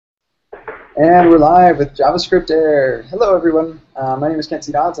And we're live with JavaScript Air. Hello, everyone. My name is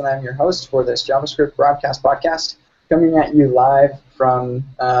Kenzie Dodds, and I'm your host for this JavaScript broadcast podcast, coming at you live from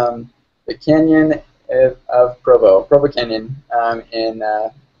the canyon of Provo Canyon in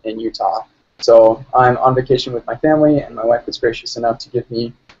Utah. So I'm on vacation with my family, and my wife was gracious enough to give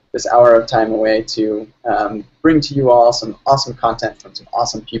me this hour of time away to bring to you all some awesome content from some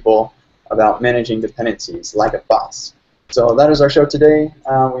awesome people about managing dependencies like a boss. So that is our show today.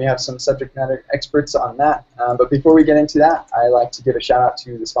 We have some subject matter experts on that. But before we get into that, I like to give a shout out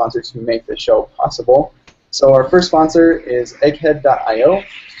to the sponsors who make the show possible. So our first sponsor is egghead.io,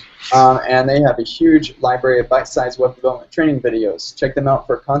 and they have a huge library of bite-sized web development training videos. Check them out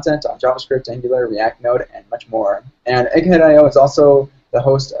for content on JavaScript, Angular, React, Node, and much more. And egghead.io is also the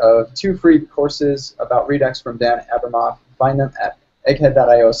host of 2 free courses about Redux from Dan Abramoff. Find them at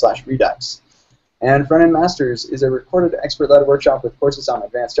egghead.io/Redux. And Front-End Masters is a recorded expert-led workshop with courses on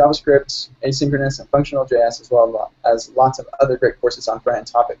advanced JavaScript, asynchronous and functional JS, as well as lots of other great courses on front-end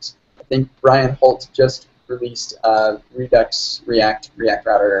topics. I think Brian Holt just released a Redux React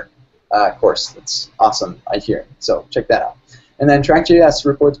Router course. That's awesome, I hear. So check that out. And then Track.js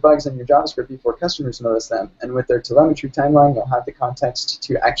reports bugs in your JavaScript before customers notice them. And with their telemetry timeline, you'll have the context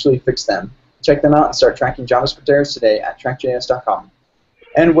to actually fix them. Check them out and start tracking JavaScript errors today at trackjs.com.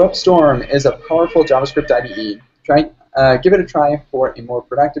 And WebStorm is a powerful JavaScript IDE. Give it a try for a more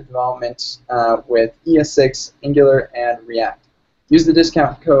productive development with ES6, Angular, and React. Use the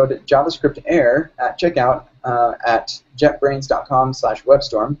discount code JavaScriptAir at checkout at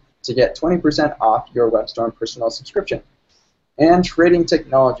jetbrains.com/WebStorm to get 20% off your WebStorm personal subscription. And Trading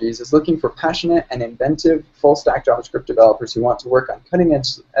Technologies is looking for passionate and inventive full-stack JavaScript developers who want to work on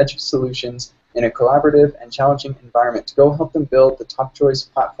cutting-edge solutions in a collaborative and challenging environment to go help them build the top choice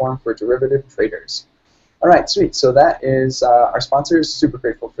platform for derivative traders. All right, sweet. So that is our sponsors. Super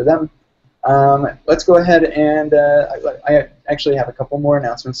grateful for them. Let's go ahead and I actually have a couple more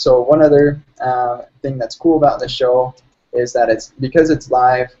announcements. So one other thing that's cool about this show is that because it's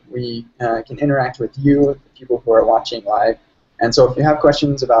live, we can interact with you, the people who are watching live. And so if you have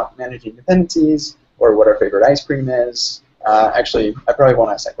questions about managing dependencies or what our favorite ice cream is, actually, I probably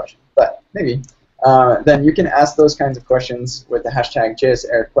won't ask that question, but maybe. Then you can ask those kinds of questions with the hashtag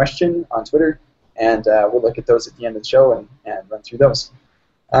jsAirQuestion on Twitter, and we'll look at those at the end of the show and run through those.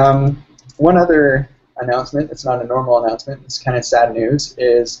 One other announcement, it's not a normal announcement, it's kind of sad news,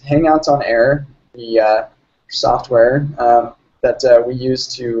 is Hangouts on Air, the software that we use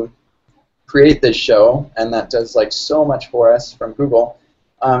to create this show, and that does like so much for us from Google,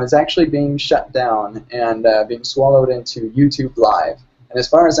 is actually being shut down and being swallowed into YouTube Live. And as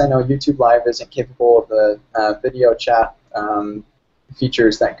far as I know, YouTube Live isn't capable of the video chat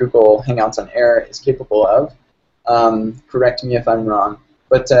features that Google Hangouts on Air is capable of. Correct me if I'm wrong.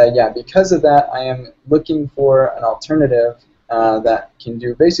 But yeah, because of that, I am looking for an alternative that can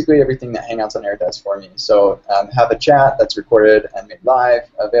do basically everything that Hangouts on Air does for me. So have a chat that's recorded and made live,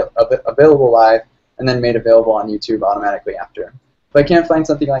 available live, and then made available on YouTube automatically after. If I can't find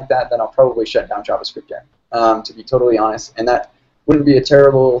something like that, then I'll probably shut down JavaScript Air, to be totally honest. And that wouldn't be a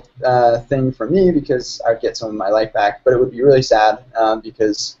terrible thing for me because I'd get some of my life back, but it would be really sad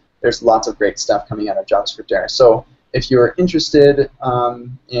because there's lots of great stuff coming out of JavaScript Air. So if you're interested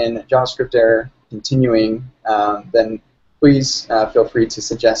in JavaScript Air continuing, then please feel free to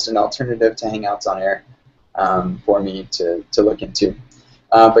suggest an alternative to Hangouts on Air for me to look into.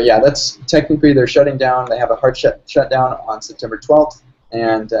 But yeah, that's technically they're shutting down. They have a hard shutdown on September 12th,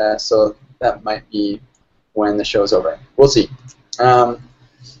 and so that might be when the show's over. We'll see.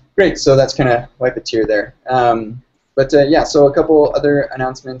 Great, so that's kind of wipe a tear there. But yeah, so a couple other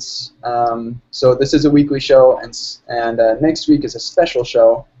announcements. So this is a weekly show, and next week is a special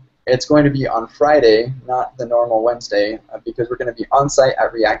show. It's going to be on Friday, not the normal Wednesday, because we're going to be on site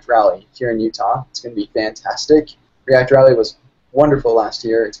at React Rally here in Utah. It's going to be fantastic. React Rally was wonderful last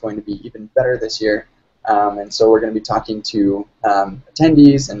year. It's going to be even better this year. And so we're going to be talking to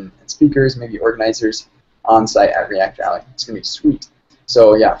attendees and speakers, maybe organizers, on site at React Rally. It's going to be sweet.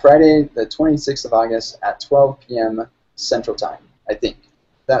 So yeah, Friday the 26th of August at 12 p.m. Central Time, I think.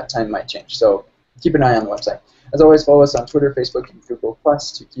 That time might change. So keep an eye on the website. As always, follow us on Twitter, Facebook, and Google+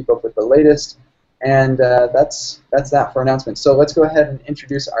 to keep up with the latest. And that's that for announcements. So let's go ahead and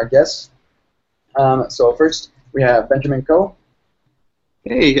introduce our guests. So first, we have Benjamin Coe.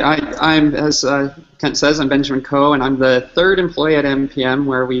 Hey, I'm as Kent says, I'm Benjamin Coe, and I'm the third employee at NPM,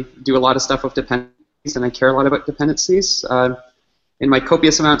 where we do a lot of stuff with dependencies, and I care a lot about dependencies. In my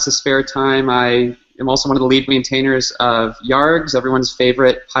copious amounts of spare time, I am also one of the lead maintainers of Yargs, everyone's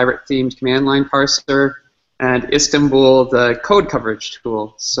favorite pirate-themed command line parser, and Istanbul, the code coverage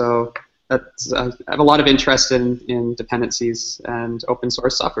tool. So I have a lot of interest in dependencies and open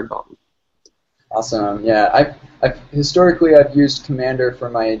source software development. Awesome. Yeah, historically I've used Commander for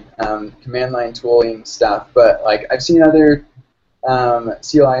my command line tooling stuff, but like I've seen other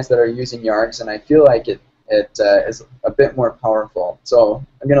CLIs that are using Yargs, and I feel like it is a bit more powerful. So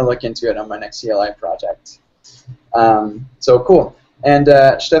I'm going to look into it on my next CLI project. So cool. And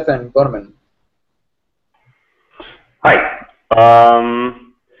Stephan Bönnemann. Hi.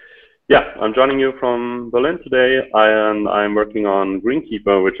 Yeah, I'm joining you from Berlin today, and I'm working on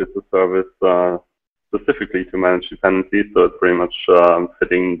Greenkeeper, which is a service specifically to manage dependencies, so it's pretty much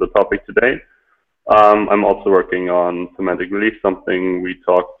fitting the topic today. I'm also working on semantic relief, something we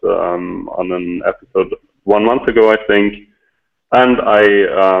talked on an episode 1 month ago, I think, and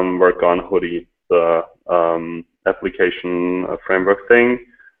I work on Hoodie, the application framework thing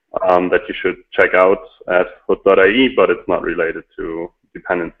that you should check out at hood.ie, but it's not related to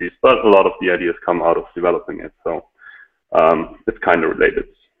dependencies, but a lot of the ideas come out of developing it, so it's kind of related.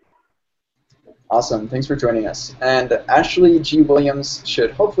 Awesome, thanks for joining us. And Ashley G. Williams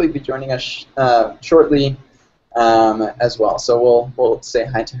should hopefully be joining us shortly as well, so we'll say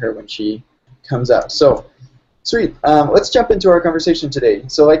hi to her when she comes up. So, sweet, let's jump into our conversation today.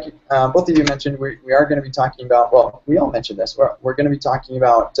 So like both of you mentioned, we are going to be talking about, well, we all mentioned this, we're going to be talking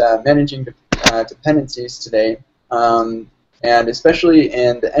about managing dependencies today. And especially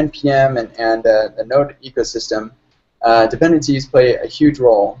in the NPM and the Node ecosystem, dependencies play a huge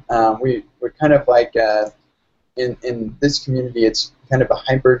role. We're kind of like, in this community, it's kind of a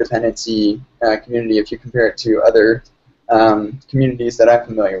hyper-dependency community if you compare it to other communities that I'm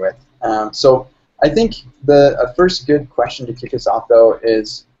familiar with. So I think a first good question to kick us off, though,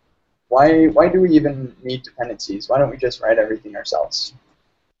 is why do we even need dependencies? Why don't we just write everything ourselves?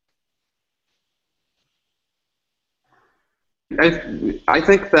 I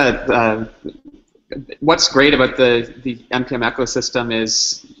think that what's great about the NPM ecosystem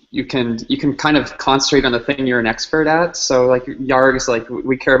is you can kind of concentrate on the thing you're an expert at. So like Yargs, like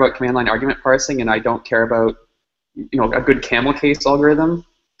we care about command line argument parsing, and I don't care about a good camel case algorithm.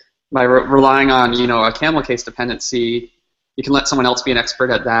 By relying on a camel case dependency, you can let someone else be an expert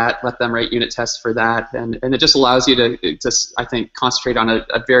at that, let them write unit tests for that, and it just allows you to just, I think, concentrate on a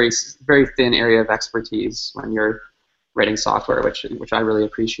very very thin area of expertise when you're writing software, which I really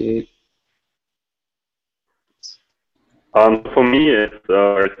appreciate. For me, it's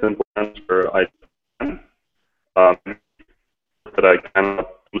a very simple answer. That I cannot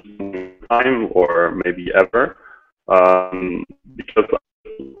lose time or maybe ever, because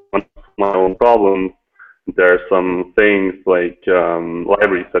one of my own problems, there are some things like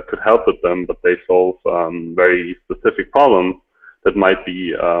libraries that could help with them, but they solve very specific problems that might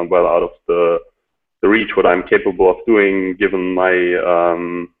be well out of the reach what I'm capable of doing, given my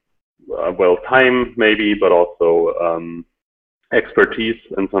well, time maybe, but also expertise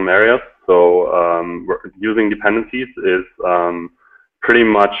in some areas. So using dependencies is pretty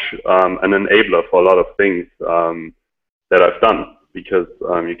much an enabler for a lot of things that I've done, because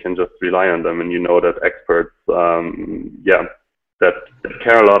you can just rely on them, and you know that experts, yeah, that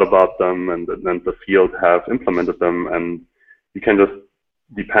care a lot about them, and the field have implemented them, and you can just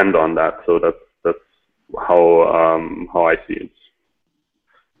depend on that. So that's how I see it.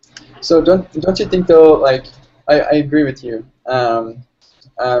 So don't you think, though, like I agree with you,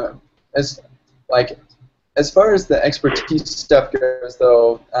 as far as the expertise stuff goes,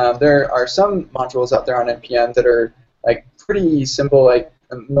 though, there are some modules out there on NPM that are like pretty simple. Like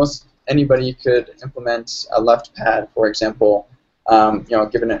most anybody could implement a left pad, for example,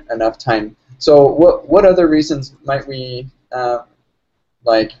 given it enough time. So what other reasons might we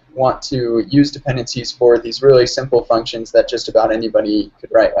like want to use dependencies for these really simple functions that just about anybody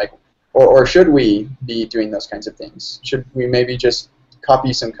could write? Like, or should we be doing those kinds of things? Should we maybe just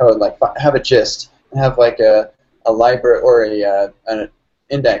copy some code, like have a gist, and have like a library or an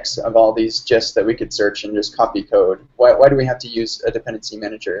index of all these gists that we could search and just copy code? Why do we have to use a dependency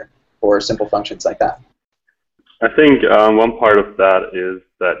manager for simple functions like that? I think one part of that is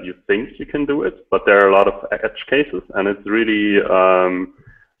that you think you can do it, but there are a lot of edge cases, and it's really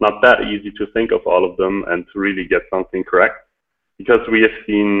not that easy to think of all of them and to really get something correct, because we have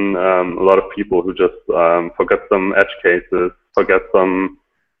seen a lot of people who just forget some edge cases, forget some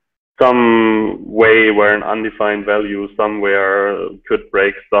way where an undefined value somewhere could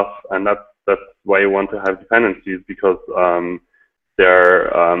break stuff, and that's why you want to have dependencies, because there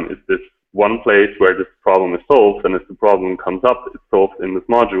is this one place where this problem is solved, and if the problem comes up, it's solved in this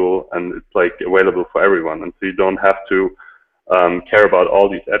module, and it's like available for everyone, and so you don't have to care about all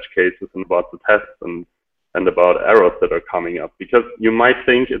these edge cases and about the tests, and and about errors that are coming up. Because you might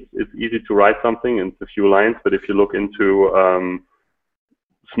think it's easy to write something in a few lines, but if you look into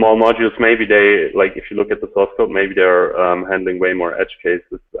small modules, maybe they, like if you look at the source code, maybe they're handling way more edge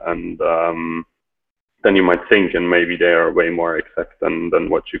cases and than you might think, and maybe they are way more exact than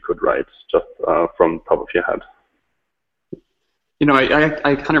what you could write just from top of your head. You know, I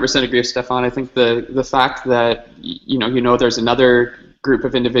 100% agree with Stephan. I think the fact that you know there's another group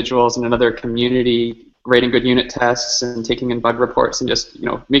of individuals and another community rating good unit tests and taking in bug reports and just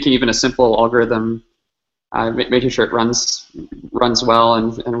making even a simple algorithm, making sure it runs well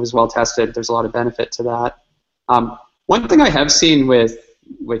and was well tested. There's a lot of benefit to that. One thing I have seen with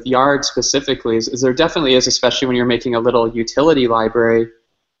Yard specifically is there definitely is, especially when you're making a little utility library,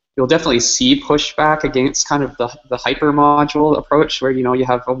 you'll definitely see pushback against kind of the hyper module approach where you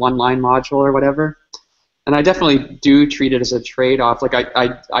have a one-line module or whatever. And I definitely do treat it as a trade-off. Like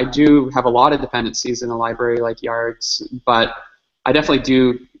I do have a lot of dependencies in a library like Yards, but I definitely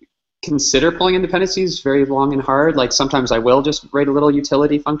do consider pulling in dependencies very long and hard. Like sometimes I will just write a little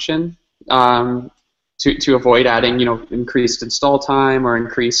utility function to avoid adding increased install time or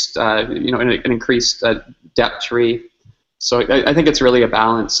increased an increased depth tree. So I think it's really a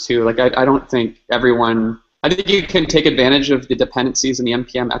balance too. Like I don't think everyone. I think you can take advantage of the dependencies in the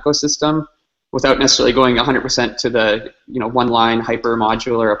NPM ecosystem without necessarily going 100% to the one-line hyper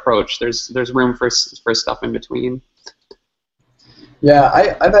modular approach. There's room for stuff in between. Yeah,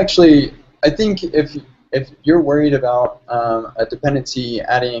 I think if you're worried about a dependency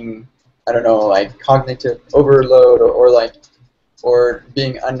adding, I don't know, like cognitive overload or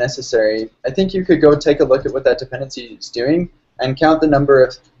being unnecessary, I think you could go take a look at what that dependency is doing and count the number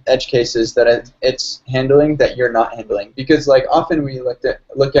of edge cases that it's handling that you're not handling. Because like often we look at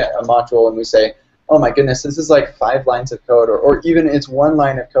a module and we say, oh my goodness, this is like 5 lines of code, or even it's 1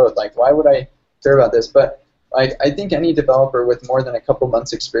 line of code. Like why would I care about this? But like I think any developer with more than a couple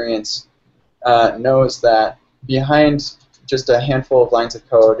months experience knows that behind just a handful of lines of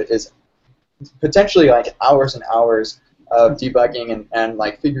code is potentially like hours and hours of debugging and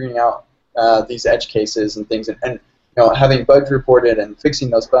like figuring out these edge cases and things and having bugs reported and fixing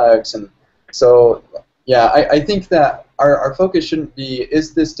those bugs. And so yeah, I think that our focus shouldn't be,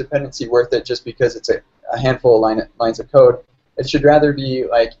 is this dependency worth it just because it's a handful of lines of code? It should rather be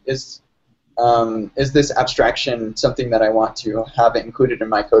like, is this abstraction something that I want to have included in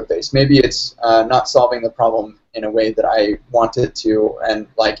my code base? Maybe it's not solving the problem in a way that I want it to, and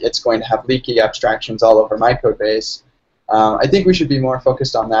like it's going to have leaky abstractions all over my code base. I think we should be more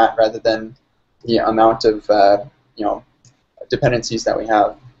focused on that rather than the amount of dependencies that we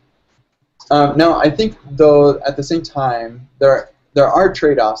have. Now, I think though at the same time there are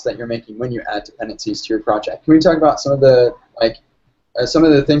trade-offs that you're making when you add dependencies to your project. Can we talk about some of the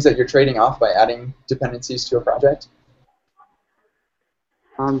things that you're trading off by adding dependencies to a project?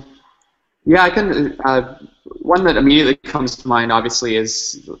 Yeah, I can. One that immediately comes to mind, obviously,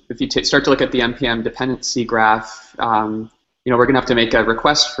 is if you start to look at the NPM dependency graph. We're going to have to make a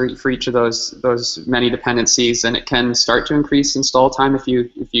request for each of those many dependencies, and it can start to increase install time if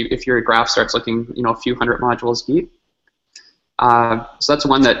your graph starts looking a few hundred modules deep. So that's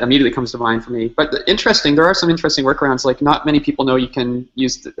one that immediately comes to mind for me. But there are some interesting workarounds. Like not many people know you can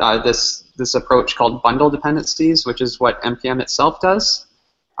use this approach called bundle dependencies, which is what NPM itself does.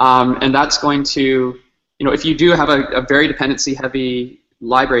 And that's going to, if you do have a very dependency-heavy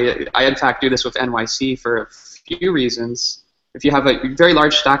library, I in fact do this with NYC for a few reasons. If you have a very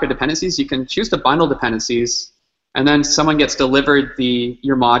large stack of dependencies, you can choose to bundle dependencies, and then someone gets delivered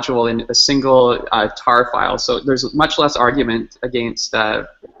your module in a single tar file. So there's much less argument against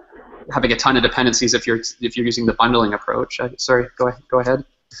having a ton of dependencies if you're using the bundling approach. Sorry, go ahead.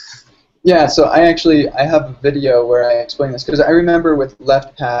 Yeah, so I have a video where I explain this, because I remember with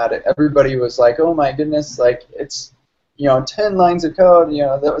LeftPad, everybody was like, oh my goodness, like it's 10 lines of code,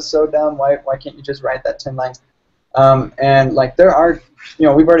 that was so dumb, why can't you just write that 10 lines? And like there are,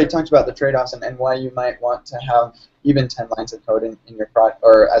 we've already talked about the trade-offs and why you might want to have even 10 lines of code in your project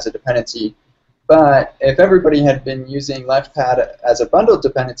or as a dependency. But if everybody had been using LeftPad as a bundled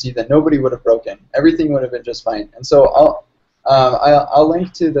dependency, then nobody would have broken. Everything would have been just fine. And so I'll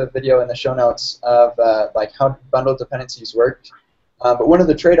link to the video in the show notes of like how bundled dependencies work. But one of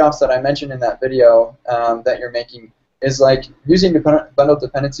the trade-offs that I mentioned in that video that you're making is like using bundled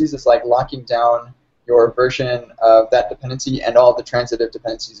dependencies is like locking down your version of that dependency and all the transitive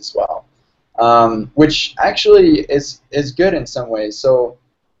dependencies as well, which actually is good in some ways. So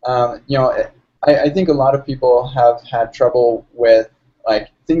I think a lot of people have had trouble with like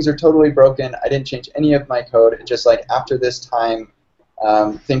things are totally broken. I didn't change any of my code. Just like after this time,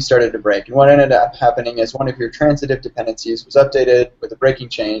 things started to break. And what ended up happening is one of your transitive dependencies was updated with a breaking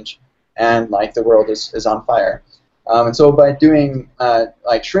change, and like the world is on fire. And so by doing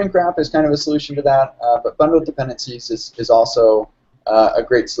like shrink wrap is kind of a solution to that, but bundled dependencies is also a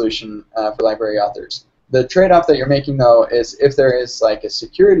great solution for library authors. The trade-off that you're making, though, is if there is like a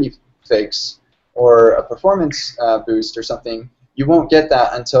security fix or a performance boost or something, you won't get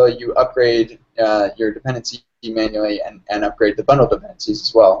that until you upgrade your dependency manually and upgrade the bundle dependencies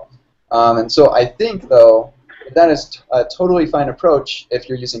as well. And so I think, though, that is a totally fine approach if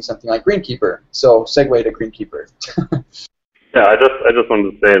you're using something like Greenkeeper. So segue to Greenkeeper. Yeah, I just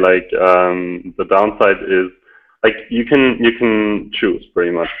wanted to say, like, the downside is, like, you can choose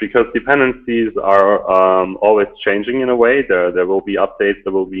pretty much, because dependencies are always changing in a way. There will be updates,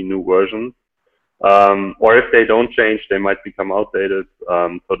 there will be new versions, or if they don't change, they might become outdated.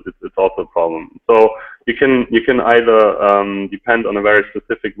 So it's also a problem. So you can either depend on a very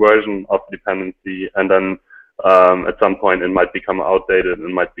specific version of dependency, and then at some point it might become outdated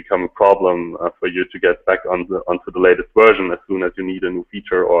and might become a problem for you to get back onto the latest version as soon as you need a new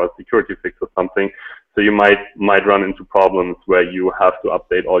feature or a security fix or something. So you might run into problems where you have to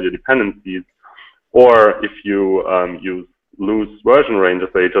update all your dependencies, or if you use loose version ranges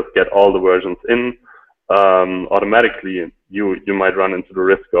where you just get all the versions in automatically, you might run into the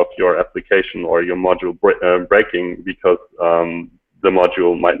risk of your application or your module breaking, because the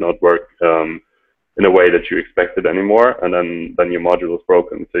module might not work in a way that you expected anymore, and then your module is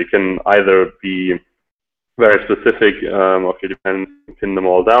broken. So you can either be very specific of your dependencies, pin them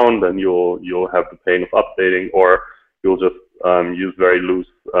all down, then you'll have the pain of updating, or you'll just use very loose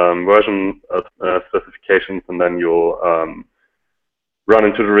version specifications, and then you'll run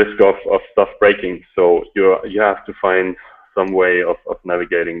into the risk of stuff breaking. So you have to find some way of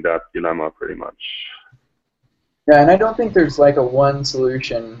navigating that dilemma pretty much. Yeah, and I don't think there's like a one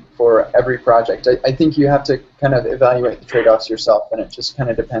solution for every project. I think you have to kind of evaluate the trade-offs yourself, and it just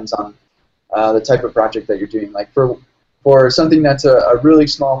kind of depends on the type of project that you're doing. Like for something that's a really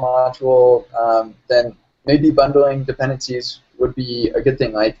small module, then maybe bundling dependencies would be a good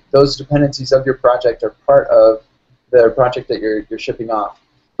thing. Like those dependencies of your project are part of the project that you're shipping off.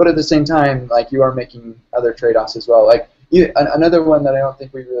 But at the same time, like you are making other trade-offs as well. Like another one that I don't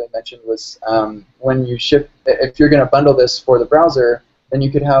think we really mentioned was when you ship, if you're going to bundle this for the browser, then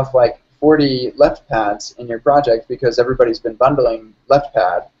you could have like 40 left pads in your project because everybody's been bundling left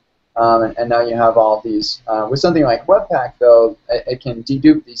pad, and now you have all these. With something like Webpack, though, it can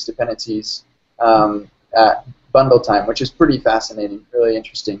dedupe these dependencies at bundle time, which is pretty fascinating, really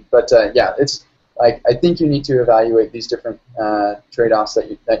interesting. But yeah, it's like I think you need to evaluate these different trade-offs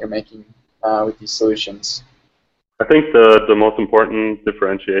that you're making with these solutions. I think the most important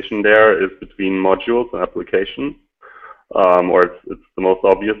differentiation there is between modules and applications, or it's the most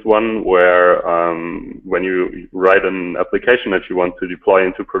obvious one, where when you write an application that you want to deploy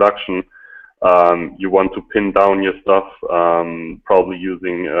into production, you want to pin down your stuff, probably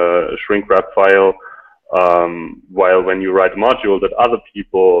using a shrink wrap file, while when you write a module that other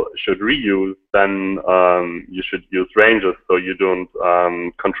people should reuse, then you should use ranges, so you don't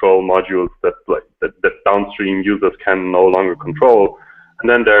control modules that downstream users can no longer control. And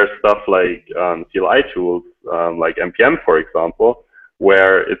then there's stuff like CLI tools, like NPM, for example,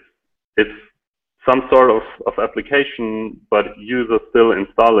 where it's some sort of application, but users still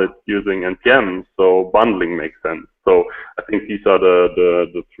install it using NPM, so bundling makes sense. So I think these are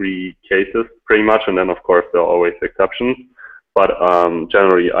the three cases pretty much, and then of course there are always exceptions. But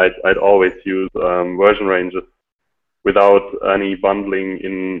generally, I'd always use version ranges without any bundling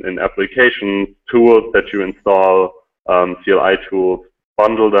in applications, tools that you install, CLI tools,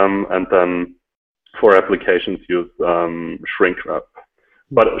 bundle them, and then for applications use shrink wrap.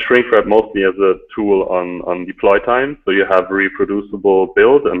 But shrink wrap mostly as a tool on deploy time, so you have reproducible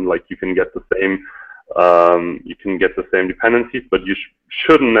build, and like you can get the same dependencies, but you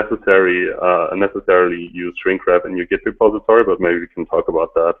shouldn't necessarily use shrink wrap in your Git repository. But maybe we can talk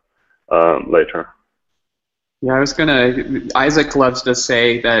about that later. Yeah, Isaac loves to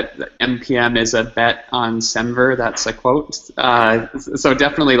say that NPM is a bet on Semver. That's a quote. So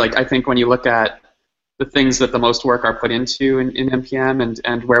definitely, like, I think when you look at the things that the most work are put into in NPM,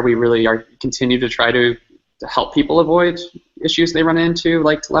 and where we really are continue to try to help people avoid issues they run into,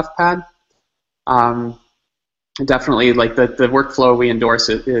 like left pad. Definitely, like the workflow we endorse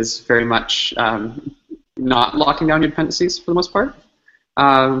is very much not locking down your dependencies for the most part.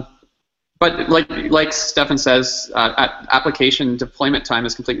 But like Stephan says, application deployment time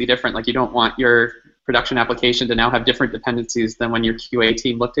is completely different. Like you don't want your production application to now have different dependencies than when your QA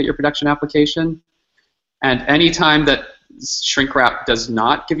team looked at your production application. And any time that shrink wrap does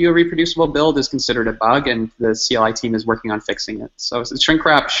not give you a reproducible build is considered a bug, and the CLI team is working on fixing it. So shrink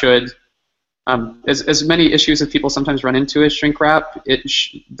wrap should, as many issues as people sometimes run into as shrink wrap,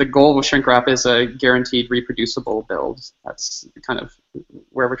 the goal of shrink wrap is a guaranteed reproducible build. That's kind of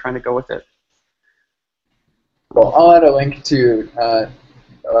where we're trying to go with it. Well, I'll add a link to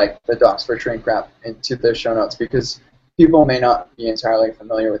like the docs for shrink wrap into the show notes because people may not be entirely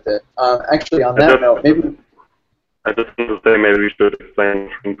familiar with it. Actually, on that note, maybe I just want to say maybe we should explain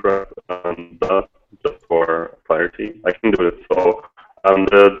shrink wrap just for clarity. I can do it. So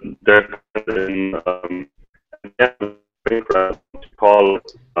there's in shrink wrap to call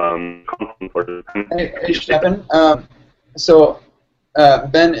constant for the. Hey Stephan.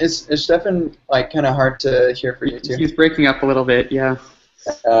 Ben, is Stephan like kind of hard to hear for you too? He's breaking up a little bit. Yeah.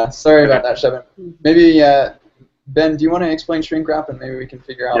 Sorry about that, Stephan. Maybe Ben, do you want to explain shrink wrap and maybe we can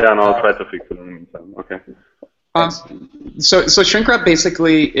figure out? Yeah, and I'll try to fix it in the meantime. Okay. So shrink wrap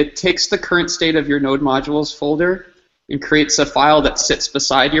basically, it takes the current state of your node modules folder and creates a file that sits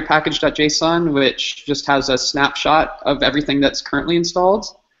beside your package.json, which just has a snapshot of everything that's currently installed.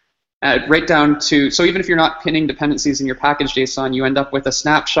 Right down to, so even if you're not pinning dependencies in your package.json, you end up with a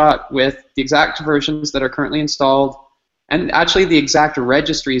snapshot with the exact versions that are currently installed and actually the exact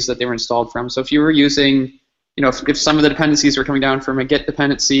registries that they were installed from. So if you were using, if some of the dependencies were coming down from a Git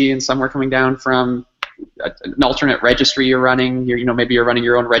dependency and some were coming down from an alternate registry you're running, maybe you're running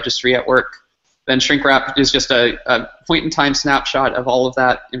your own registry at work, then shrink wrap is just a point-in-time snapshot of all of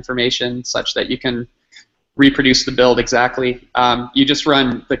that information such that you can reproduce the build exactly. You just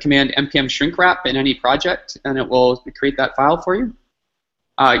run the command npm shrink wrap in any project, and it will create that file for you.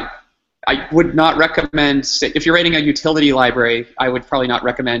 I would not recommend, if you're writing a utility library, I would probably not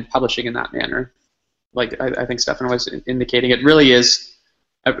recommend publishing in that manner. Like I think Stephan was indicating, it really is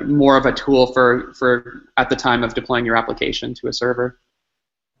more of a tool for at the time of deploying your application to a server.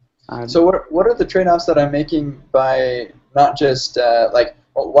 So what are the trade-offs that I'm making by not just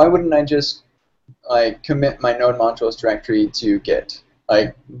why wouldn't I just commit my node modules directory to Git?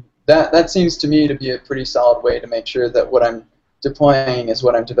 That seems to me to be a pretty solid way to make sure that what I'm deploying is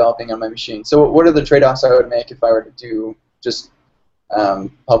what I'm developing on my machine. So what are the trade-offs I would make if I were to do just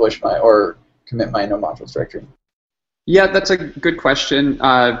publish or commit my node modules directory? Yeah, that's a good question.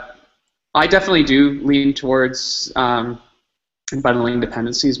 I definitely do lean towards bundling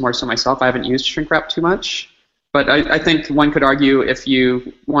dependencies more so myself. I haven't used shrink wrap too much. But I think one could argue if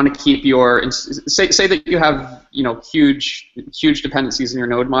you want to keep your, say that you have huge dependencies in your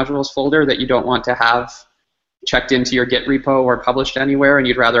node modules folder that you don't want to have checked into your Git repo or published anywhere, and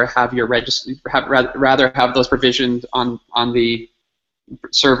you'd rather have your rather have those provisioned on the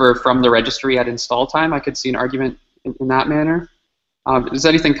server from the registry at install time. I could see an argument in that manner. Does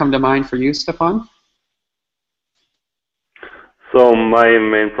anything come to mind for you, Stephan? So my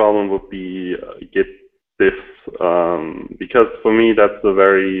main problem would be Git diffs, because for me that's a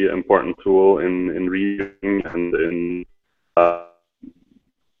very important tool in reading and in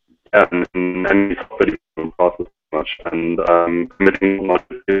any software development process much, and committing much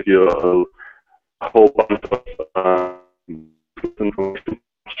gives you a whole bunch of information.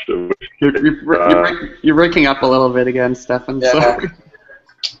 You're breaking up a little bit again, Stephan. Yeah.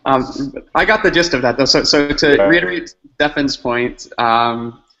 So, I got the gist of that though. So to reiterate Stephan's point,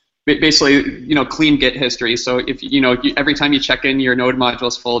 basically, clean Git history. So if every time you check in your node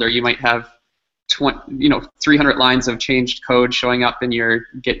modules folder, you might have 300 lines of changed code showing up in your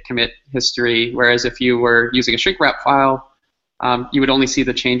Git commit history. Whereas if you were using a shrink wrap file, you would only see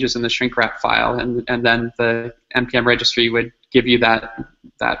the changes in the shrink wrap file, and then the npm registry would give you that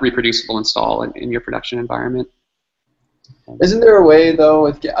reproducible install in your production environment. Isn't there a way though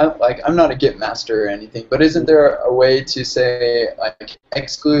with Git, I'm not a Git master or anything, but isn't there a way to say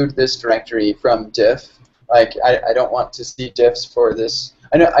exclude this directory from diff? I don't want to see diffs for this.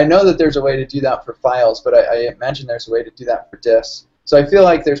 I know that there's a way to do that for files, but I imagine there's a way to do that for diffs. So I feel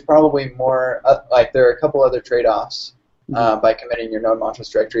like there's probably more, there are a couple other trade-offs by committing your node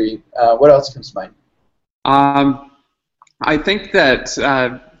modules directory. What else comes to mind? I think that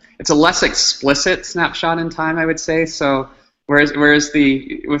it's a less explicit snapshot in time, I would say. So whereas with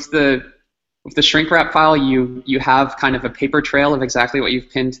the shrink wrap file, you have kind of a paper trail of exactly what you've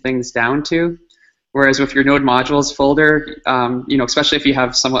pinned things down to. Whereas with your node modules folder, especially if you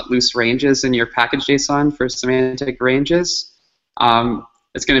have somewhat loose ranges in your package.json for semantic ranges,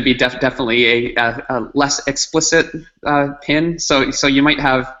 it's going to be definitely a less explicit pin. So you might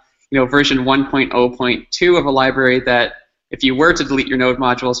have version 1.0.2 of a library that if you were to delete your node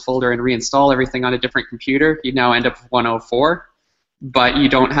modules folder and reinstall everything on a different computer, you'd now end up with 104. but you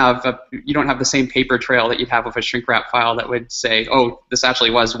don't have the same paper trail that you'd have with a shrink wrap file that would say, oh, this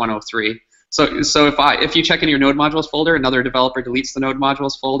actually was 103. So if you check in your node modules folder, another developer deletes the node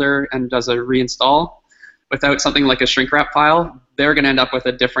modules folder and does a reinstall without something like a shrink wrap file, they're going to end up with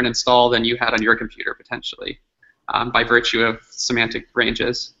a different install than you had on your computer potentially, by virtue of semantic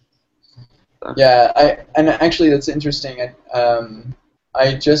ranges. So. Yeah, and actually that's interesting.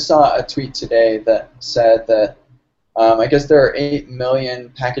 I just saw a tweet today that said that I guess there are 8 million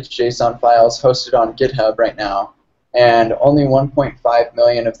packaged JSON files hosted on GitHub right now, and only 1.5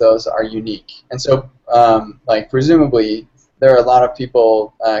 million of those are unique. And so, like, presumably, there are a lot of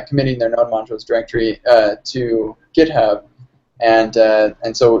people committing their node modules directory to GitHub,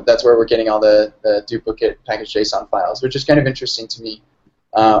 and so that's where we're getting all the duplicate packaged JSON files, which is kind of interesting to me.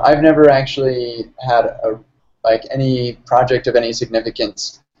 I've never actually had any project of any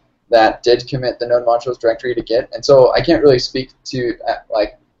significance that did commit the node modules directory to Git, and so I can't really speak to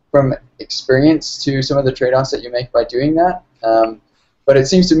from experience to some of the trade-offs that you make by doing that. But it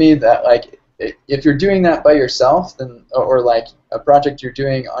seems to me that if you're doing that by yourself, then or like a project you're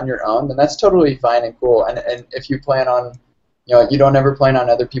doing on your own, then that's totally fine and cool. And if you plan on, you don't ever plan on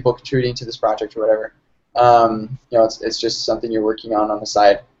other people contributing to this project or whatever, it's just something you're working on the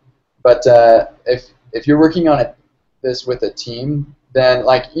side. But if you're working on this with a team, then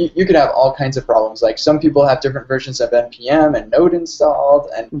you could have all kinds of problems. Like some people have different versions of npm and node installed,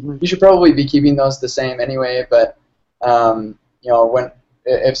 and you should probably be keeping those the same anyway. But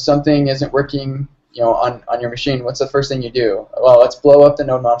if something isn't working, on your machine, what's the first thing you do? Well, let's blow up the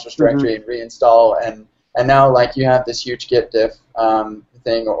node modules directory and reinstall, and now you have this huge git diff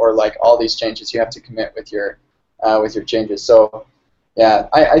thing, or all these changes you have to commit with your changes. So. Yeah,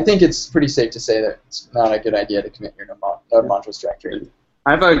 I think it's pretty safe to say that it's not a good idea to commit your node modules directory.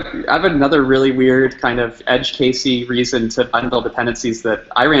 I have another really weird kind of edge casey reason to bundle dependencies that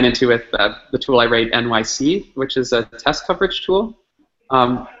I ran into with the tool I write, NYC, which is a test coverage tool.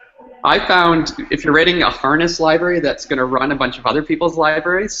 I found if you're writing a harness library that's going to run a bunch of other people's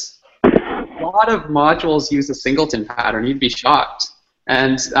libraries, a lot of modules use a singleton pattern. You'd be shocked.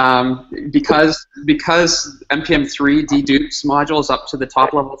 And because npm3 dedupes modules up to the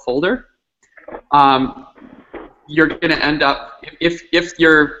top level folder, you're going to end up, if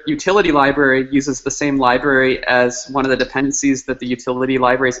your utility library uses the same library as one of the dependencies that the utility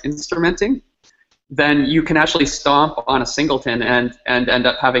library is instrumenting, then you can actually stomp on a singleton and end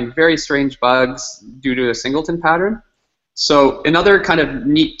up having very strange bugs due to a singleton pattern. So another kind of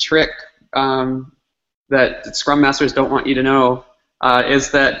neat trick that Scrum Masters don't want you to know is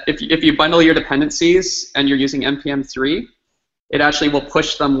that if you bundle your dependencies and you're using npm3, it actually will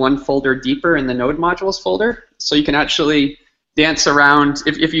push them one folder deeper in the node modules folder. So you can actually dance around.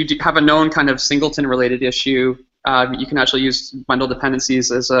 If you have a known kind of singleton-related issue, you can actually use bundle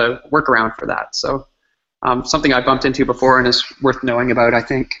dependencies as a workaround for that. So something I bumped into before and is worth knowing about, I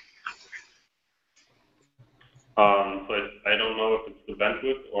think. So I don't know if it's the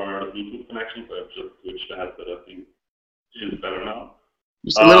bandwidth or the Bluetooth connection, so I've just switched the headset. I think is better now.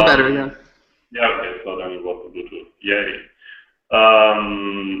 Just a little better, yeah. Yeah, okay, so then it was the Bluetooth. Yay.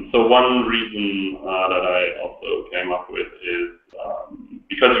 So one reason that I also came up with is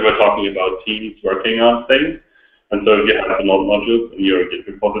because we were talking about teams working on things, and so if you have the node modules in your Git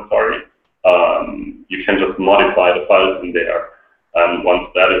repository, you can just modify the files in there. And once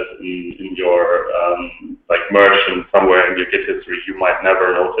that is in your merged in somewhere in your Git history, you might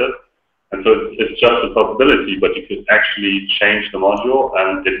never notice. And so it's just a possibility, but you could actually change the module,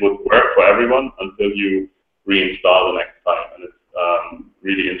 and it would work for everyone until you reinstall the next time, and it's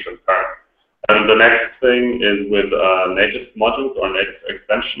really intransparent. And the next thing is with native modules or native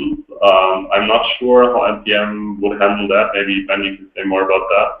extensions. I'm not sure how NPM would handle that. Maybe Ben, you can say more about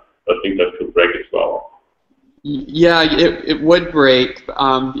that. I think that could break as well. Yeah, it would break.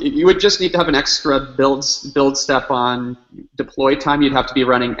 You would just need to have an extra build step on deploy time. You'd have to be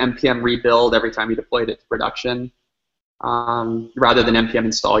running npm rebuild every time you deployed it to production. Rather than npm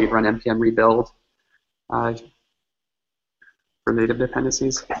install, you'd run npm rebuild for native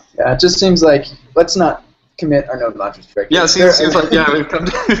dependencies. Yeah, it just seems like let's not commit our node modules directly. Yeah, it seems like we've come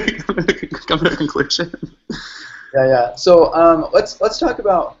to a conclusion. Yeah. So let's talk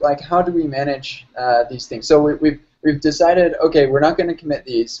about how do we manage these things. So we've decided, okay, we're not going to commit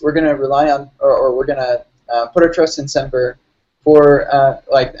these. We're going to rely on, or we're going to put our trust in Semper for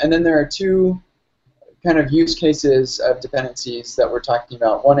and then there are two kind of use cases of dependencies that we're talking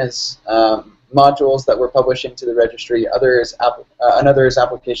about. One is modules that we're publishing to the registry. Another is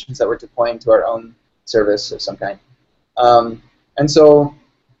applications that we're deploying to our own service of some kind. And so.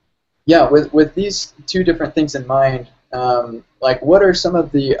 Yeah, with these two different things in mind, like what are some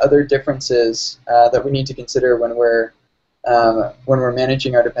of the other differences that we need to consider when we're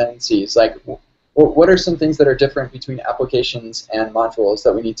managing our dependencies? Like, what are some things that are different between applications and modules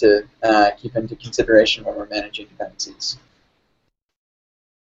that we need to keep into consideration when we're managing dependencies?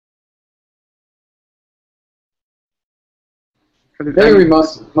 Maybe we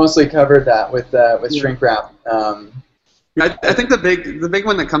mostly covered that with shrink wrap. I think the big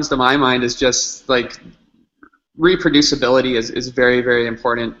one that comes to my mind is just like reproducibility is very, very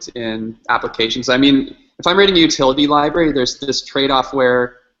important in applications. I mean, if I'm writing a utility library, there's this trade-off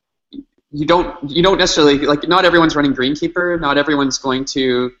where you don't necessarily, like, not everyone's running Greenkeeper, not everyone's going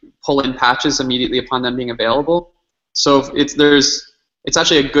to pull in patches immediately upon them being available. So it's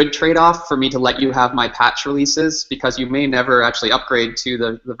actually a good trade-off for me to let you have my patch releases, because you may never actually upgrade to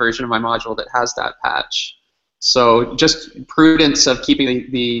the version of my module that has that patch. So just prudence of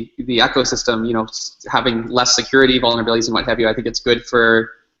keeping the ecosystem, having less security vulnerabilities and what have you. I think it's good for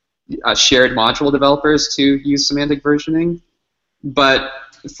shared module developers to use semantic versioning. But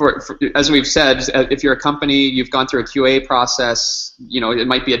for as we've said, if you're a company, you've gone through a QA process, it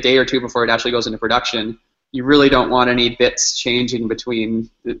might be a day or two before it actually goes into production. You really don't want any bits changing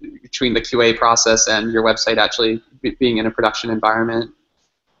between the QA process and your website actually being in a production environment.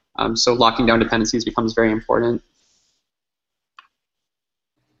 So locking down dependencies becomes very important.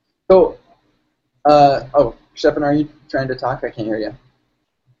 So, Stephan, are you trying to talk? I can't hear you.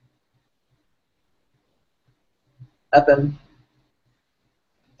 Stephan.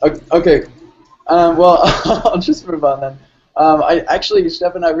 Okay. Well, I'll just move on then.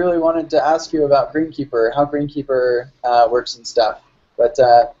 Stephan, I really wanted to ask you about Greenkeeper, how Greenkeeper works and stuff. But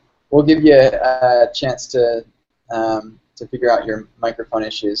we'll give you a chance to figure out your microphone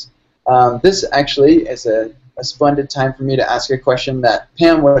issues. This actually is a splendid time for me to ask a question that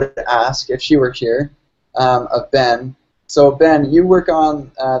Pam would ask if she were here of Ben. So Ben, you work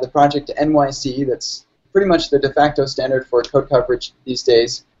on the project NYC. That's pretty much the de facto standard for code coverage these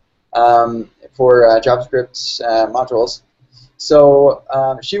days for JavaScript modules. So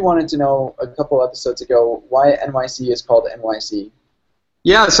she wanted to know a couple episodes ago why NYC is called NYC.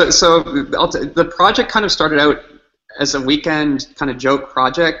 Yeah, so the project kind of started out as a weekend kind of joke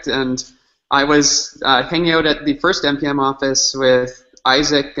project, and I was hanging out at the first NPM office with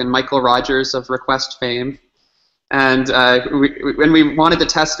Isaac and Michael Rogers of Request fame, and when we wanted to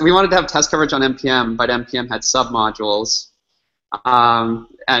have test coverage on NPM, but NPM had submodules,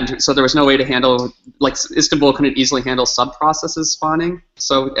 and so there was no way to handle, like, Istanbul couldn't easily handle subprocesses spawning.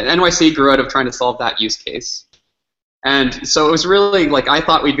 So NYC grew out of trying to solve that use case. And so it was really, like, I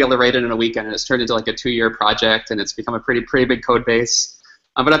thought we'd be able to write it in a weekend, and it's turned into like a 2-year project, and it's become a pretty big code base.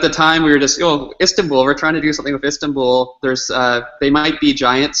 But at the time, we were just, Istanbul, we're trying to do something with Istanbul. There's, they might be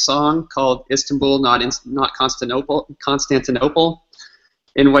Giant's song called Istanbul, not Constantinople,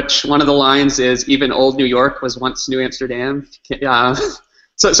 in which one of the lines is, even old New York was once New Amsterdam.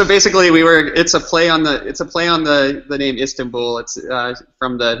 So basically, it's a play on the name Istanbul. It's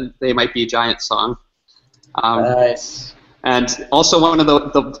from the They Might Be Giant song. Nice. And also one of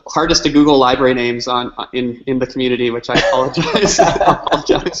the hardest to Google library names in the community, which I apologize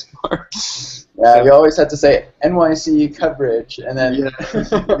for. Yeah, you always have to say NYC coverage, and then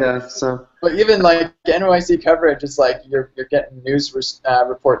yeah. So. But even like NYC coverage, it's like you're getting news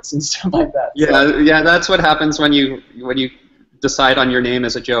reports and stuff like that. Yeah, yeah, that's what happens when you decide on your name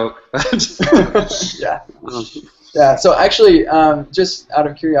as a joke. Yeah. Yeah. So actually, just out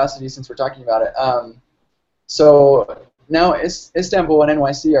of curiosity, since we're talking about it, so now Istanbul and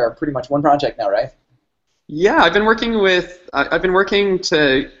NYC are pretty much one project now, right? Yeah, I've been working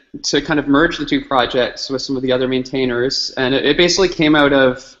to kind of merge the two projects with some of the other maintainers, and it basically came out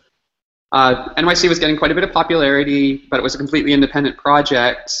of NYC was getting quite a bit of popularity, but it was a completely independent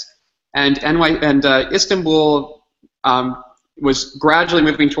project, and Istanbul was gradually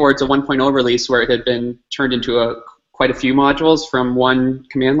moving towards a 1.0 release where it had been turned into quite a few modules from one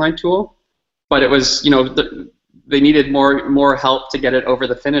command line tool, but it was, they needed more help to get it over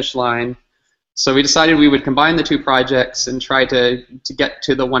the finish line. So we decided we would combine the two projects and try to get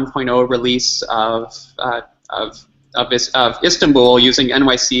to the 1.0 release of Istanbul using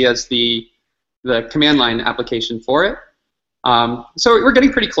NYC as the command line application for it. So we're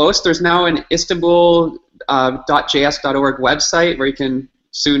getting pretty close. There's now an Istanbul.js.org website where you can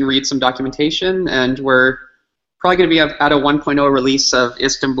soon read some documentation, and we're probably going to be at a 1.0 release of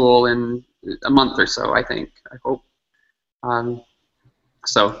Istanbul in a month or so, I think. I hope.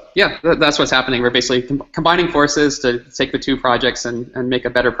 So yeah, that's what's happening. We're basically combining forces to take the two projects and make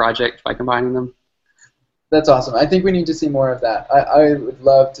a better project by combining them. That's awesome. I think we need to see more of that. I would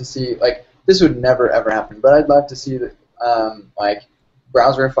love to see, like, this would never ever happen, but I'd love to see like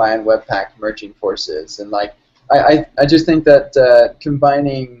Browserify and Webpack merging forces, and like I just think that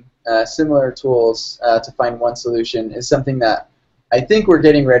combining similar tools to find one solution is something that I think we're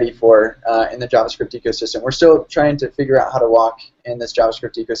getting ready for in the JavaScript ecosystem. We're still trying to figure out how to walk in this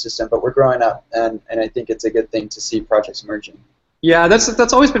JavaScript ecosystem, but we're growing up, and I think it's a good thing to see projects emerging. Yeah,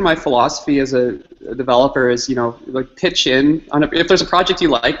 that's always been my philosophy as a developer is, like pitch in on if there's a project you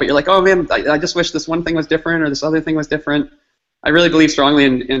like, but you're like, oh man, I just wish this one thing was different or this other thing was different. I really believe strongly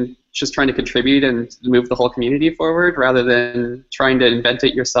in just trying to contribute and move the whole community forward rather than trying to invent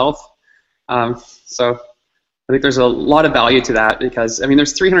it yourself. So I think there's a lot of value to that because,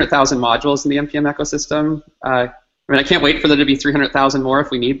 there's 300,000 modules in the NPM ecosystem. I can't wait for there to be 300,000 more if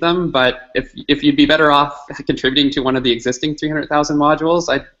we need them, but if you'd be better off contributing to one of the existing 300,000 modules,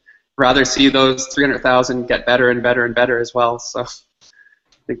 I'd rather see those 300,000 get better and better and better as well. So I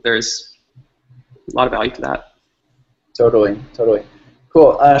think there's a lot of value to that. Totally.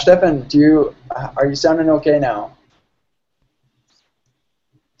 Cool. Stephan, are you sounding okay now?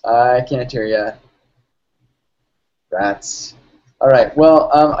 I can't hear you. Rats. All right.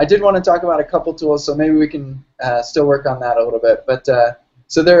 Well, I did want to talk about a couple tools, so maybe we can still work on that a little bit. But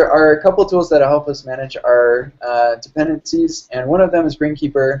so there are a couple tools that help us manage our dependencies, and one of them is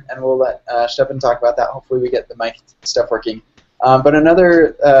Greenkeeper, and we'll let Stephan talk about that. Hopefully, we get the mic stuff working. But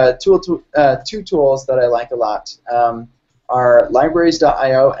another two tools that I like a lot are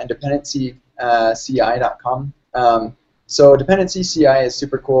libraries.io and dependency.ci.com. So Dependency CI is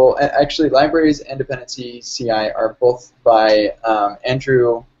super cool. Actually, Libraries and Dependency CI are both by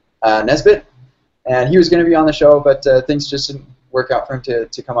Andrew Nesbitt, and he was going to be on the show, but things just didn't work out for him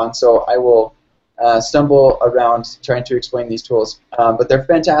to come on. So I will stumble around trying to explain these tools, but they're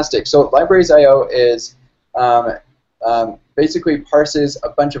fantastic. So Libraries.io is basically parses a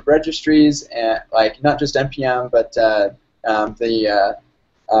bunch of registries, and like not just npm, but the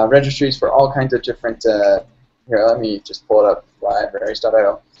registries for all kinds of different. Here, let me just pull it up.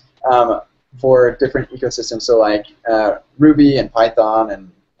 Libraries.io for different ecosystems. So like Ruby and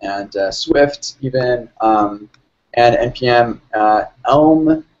Python and Swift even, and npm,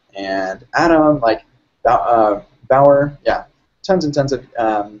 Elm and Atom, like Bower. Yeah, tons and tons of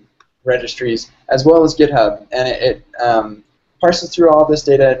registries, as well as GitHub, and it parses through all this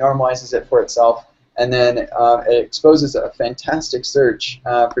data, normalizes it for itself, and then it exposes a fantastic search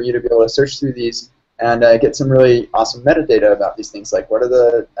for you to be able to search through these and get some really awesome metadata about these things, like what are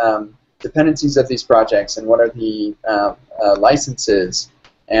the dependencies of these projects, and what are the licenses,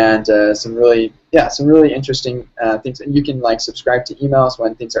 and some really interesting things. And you can like subscribe to emails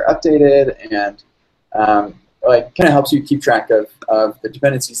when things are updated, and like kind of helps you keep track of the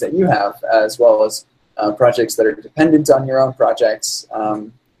dependencies that you have, as well as projects that are dependent on your own projects.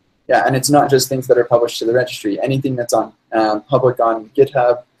 Yeah, and it's not just things that are published to the registry. Anything that's on public on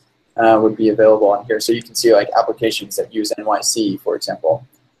GitHub would be available on here. So you can see like applications that use NYC, for example,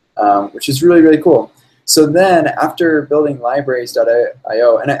 which is really, really cool. So then after building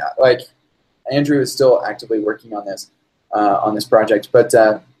libraries.io, and like Andrew is still actively working on this project, but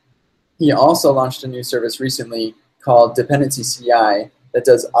he also launched a new service recently called Dependency CI that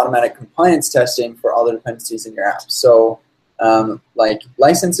does automatic compliance testing for all the dependencies in your app. So like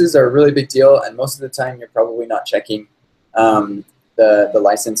licenses are a really big deal, and most of the time you're probably not checking the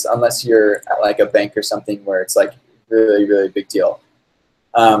license unless you're at like a bank or something where it's like really, really big deal.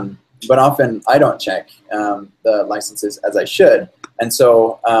 But often I don't check the licenses as I should. And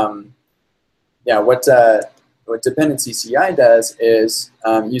so yeah, what Dependency CI does is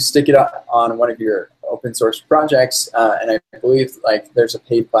you stick it on one of your open source projects, and I believe like there's a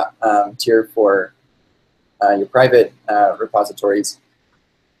paid tier for your private repositories.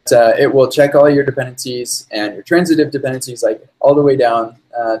 It will check all your dependencies and your transitive dependencies, like all the way down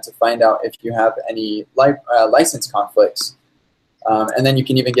to find out if you have any license conflicts, and then you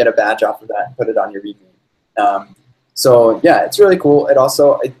can even get a badge off of that and put it on your README. So yeah, it's really cool. It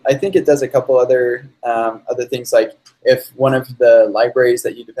also, I think it does a couple other things, like if one of the libraries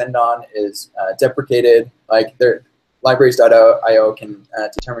that you depend on is deprecated, like libraries.io can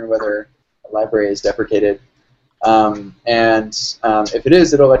determine whether a library is deprecated. And if it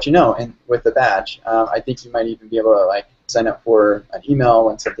is, it'll let you know with the badge. I think you might even be able to like sign up for an email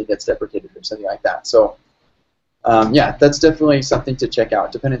when something gets deprecated or something like that. So yeah, that's definitely something to check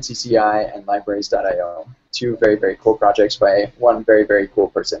out. Dependency CI and libraries.io, two very, very cool projects by one very, very cool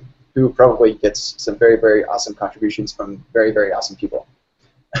person who probably gets some very, very awesome contributions from very, very awesome people.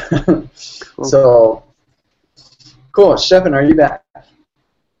 Cool. So cool. Stephan, are you back?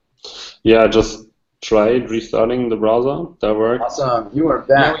 Yeah, just tried restarting the browser. That worked. Awesome. You are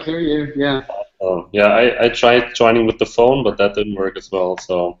back. Yeah, we hear you. Yeah. yeah, I tried joining with the phone, but that didn't work as well.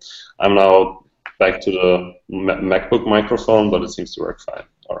 So I'm now back to the MacBook microphone, but it seems to work fine,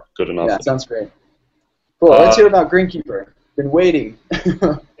 or good enough. Yeah, sounds great. Cool. Let's hear about Greenkeeper. Been waiting.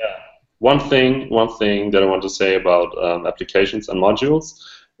 Yeah. One thing that I want to say about applications and modules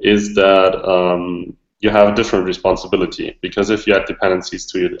is that you have a different responsibility, because if you add dependencies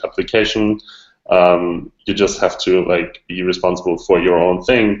to your application, you just have to be responsible for your own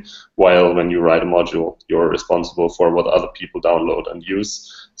thing, while when you write a module, you're responsible for what other people download and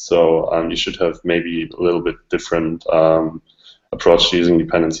use. So you should have maybe a little bit different approach to using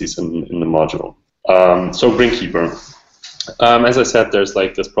dependencies in the module. So Greenkeeper. As I said, there's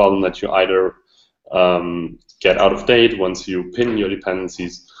this problem that you either get out of date once you pin your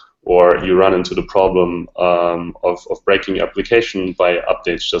dependencies, or you run into the problem of breaking your application by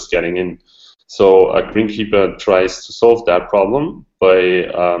updates just getting in. So Greenkeeper tries to solve that problem by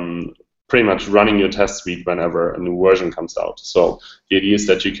pretty much running your test suite whenever a new version comes out. So the idea is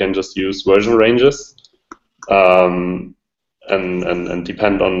that you can just use version ranges and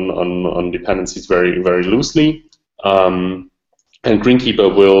depend on dependencies very, very loosely. And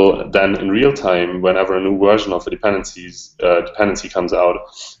Greenkeeper will then, in real time, whenever a new version of a dependency comes out,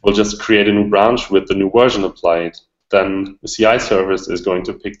 will just create a new branch with the new version applied. Then the CI service is going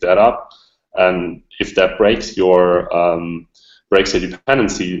to pick that up, and if that breaks your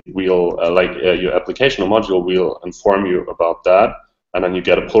dependency, we'll your application or module will inform you about that, and then you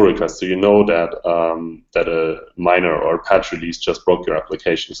get a pull request, so you know that that a minor or patch release just broke your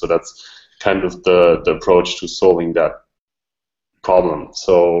application. So that's kind of the approach to solving that problem.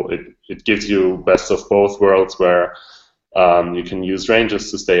 So it gives you best of both worlds, where you can use ranges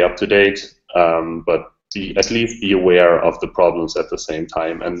to stay up to date, but at least be aware of the problems at the same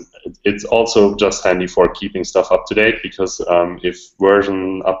time. And it's also just handy for keeping stuff up to date, because if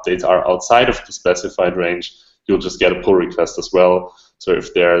version updates are outside of the specified range, you'll just get a pull request as well. So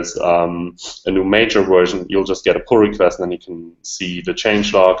if there's a new major version, you'll just get a pull request, and then you can see the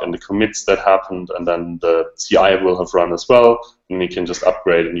changelog and the commits that happened, and then the CI will have run as well, and you can just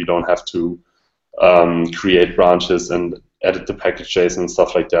upgrade, and you don't have to create branches and edit the package JSON and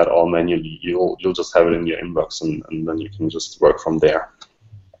stuff like that all manually. You'll just have it in your inbox, and then you can just work from there.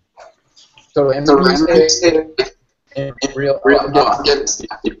 Totally. And in real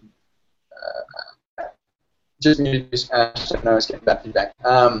just muted you, I was getting bad feedback.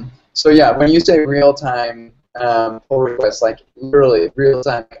 So yeah, when you say real-time pull requests, literally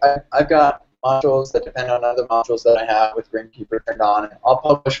real-time, I've got modules that depend on other modules that I have with Greenkeeper turned on, and I'll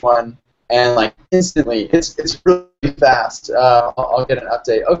publish one, and instantly, it's really fast. I'll get an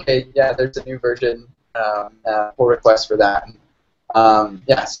update. Okay, yeah, there's a new version pull request for that.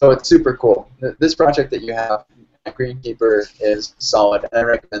 Yeah, so it's super cool. This project that you have at Greenkeeper is solid, and I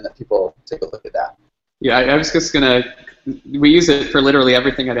recommend that people take a look at that. Yeah, I was just we use it for literally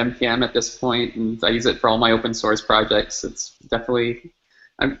everything at NPM at this point, and I use it for all my open source projects. It's definitely,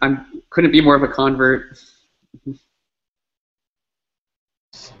 I couldn't be more of a convert.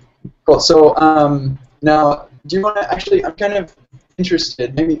 Cool. So now, do you want to actually? I'm kind of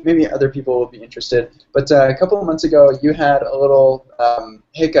interested. Maybe other people will be interested. But a couple of months ago, you had a little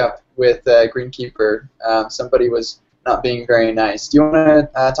hiccup with Greenkeeper. Somebody was not being very nice. Do you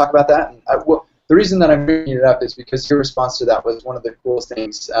want to talk about that? And, the reason that I'm bringing it up is because your response to that was one of the coolest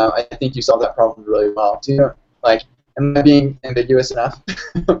things. I think you solved that problem really well. Do you know, am I being ambiguous enough?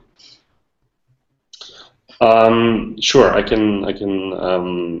 Sure, I can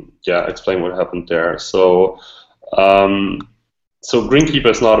yeah, explain what happened there. So so Greenkeeper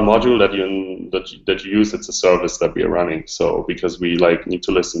is not a module that you use. It's a service that we are running. So because we need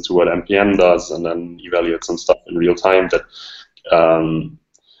to listen to what NPM does and then evaluate some stuff in real time that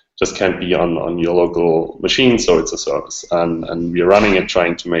just can't be on your local machine, so it's a service. And we're running it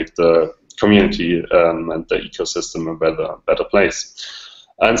trying to make the community and the ecosystem a better place.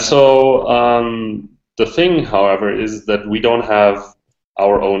 And so the thing, however, is that we don't have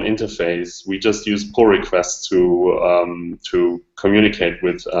our own interface. We just use pull requests to communicate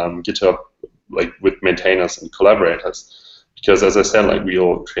with GitHub, with maintainers and collaborators. Because as I said,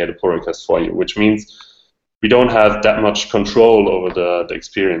 we'll create a pull request for you, which means we don't have that much control over the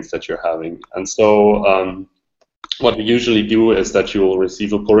experience that you're having. And so what we usually do is that you'll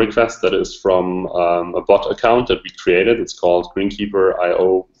receive a pull request that is from a bot account that we created. It's called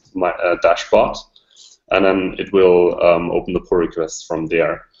Greenkeeper.io-bot, and then it will open the pull request from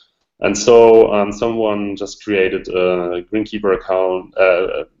there. And so someone just created a Greenkeeper account,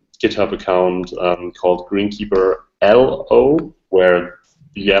 GitHub account called Greenkeeper LO, where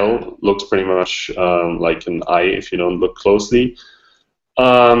the L looks pretty much like an I if you don't look closely.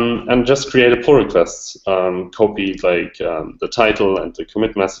 and just created pull requests, copied like the title and the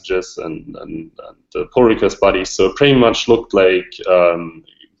commit messages and the pull request body. So it pretty much looked like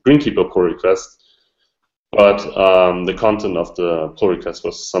Greenkeeper pull request. But the content of the pull request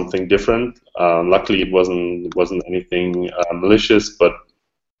was something different. Luckily, it wasn't anything malicious, but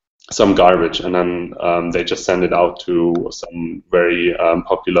some garbage. And then they just sent it out to some very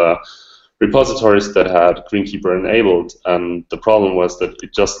popular repositories that had Greenkeeper enabled. And the problem was that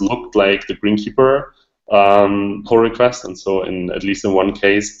it just looked like the Greenkeeper pull request. And so, at least in one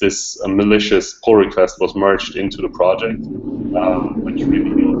case, this malicious pull request was merged into the project, which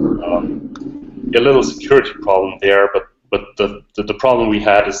revealed a little security problem there, but the problem we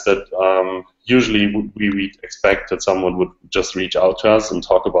had is that usually we expect that someone would just reach out to us and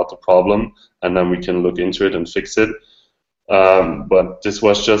talk about the problem, and then we can look into it and fix it. But this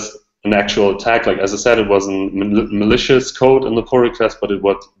was just an actual attack. Like, as I said, it wasn't malicious code in the pull request, but it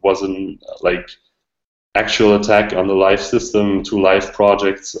wasn't like actual attack on the live system to live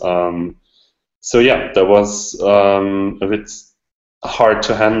projects. So yeah, that was a bit hard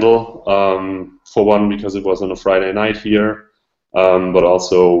to handle, for one, because it was on a Friday night here, but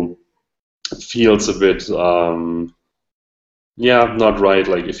also feels a bit, yeah, not right.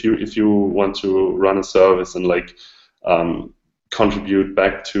 Like if you want to run a service and like contribute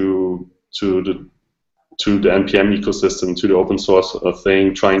back to the NPM ecosystem, to the open source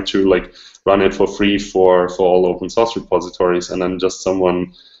thing, trying to like run it for free for all open source repositories, and then just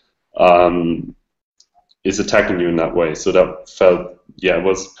someone is attacking you in that way. So that felt, yeah, it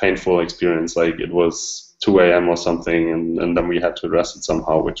was a painful experience. Like it was 2 a.m. or something, and then we had to address it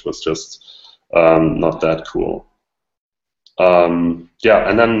somehow, which was just not that cool. Yeah,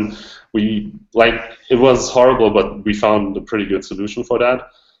 and then it was horrible, but we found a pretty good solution for that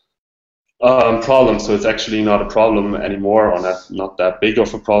problem. So it's actually not a problem anymore, or not that big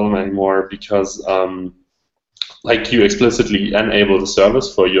of a problem anymore, because like you explicitly enable the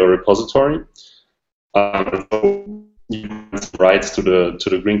service for your repository. So you have rights to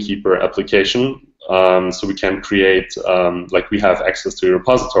the Greenkeeper application, so we can create, like we have access to your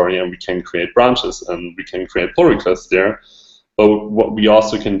repository, and we can create branches, and we can create pull requests there. But what we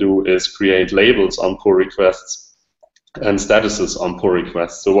also can do is create labels on pull requests and statuses on pull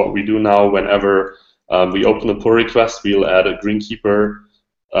requests. So what we do now, whenever we open a pull request, we'll add a Greenkeeper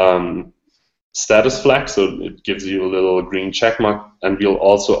status flag, so it gives you a little green check mark, and we'll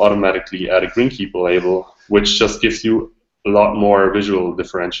also automatically add a Greenkeeper label, which just gives you a lot more visual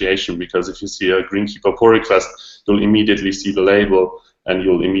differentiation, because if you see a Greenkeeper pull request, you'll immediately see the label, and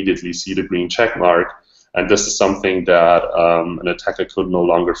you'll immediately see the green check mark. And this is something that an attacker could no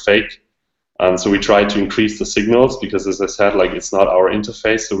longer fake. So we try to increase the signals, because, as I said, like it's not our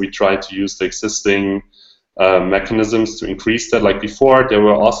interface, so we try to use the existing mechanisms to increase that. Like before, there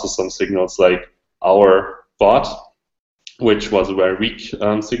were also some signals like our bot, which was a very weak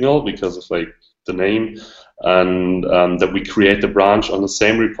signal because of like the name, and that we create the branch on the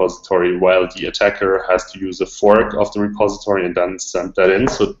same repository, while the attacker has to use a fork of the repository and then send that in.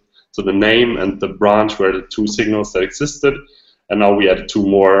 So the name and the branch were the two signals that existed, and now we added 2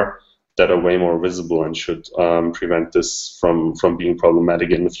 more that are way more visible and should prevent this from being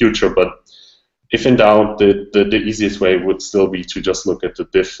problematic in the future. But if in doubt, the easiest way would still be to just look at the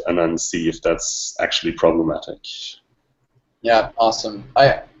diff and then see if that's actually problematic. Yeah, awesome.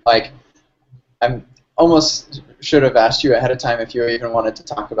 I'm almost should have asked you ahead of time if you even wanted to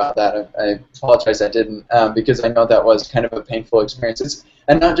talk about that. I apologize I didn't, because I know that was kind of a painful experience.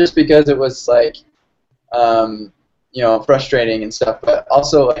 And not just because it was like, you know, frustrating and stuff, but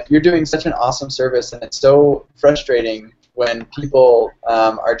also like you're doing such an awesome service, and it's so frustrating when people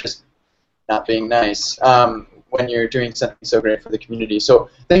are just not being nice when you're doing something so great for the community. So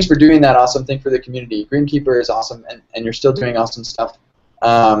thanks for doing that awesome thing for the community. Greenkeeper is awesome, and you're still doing awesome stuff.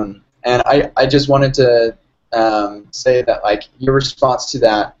 And I just wanted to say that like your response to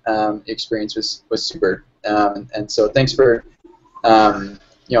that experience was super. And so thanks for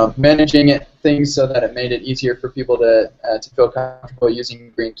you know, managing things so that it made it easier for people to feel comfortable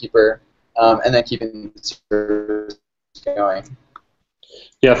using Greenkeeper, and then keeping the service going.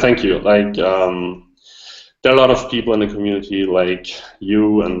 Yeah, thank you. Like there are a lot of people in the community like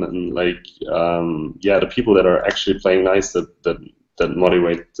you, and like yeah, the people that are actually playing nice that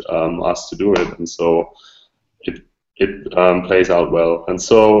motivate us to do it, and so it plays out well. And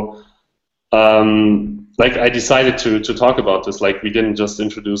so like I decided to talk about this. Like we didn't just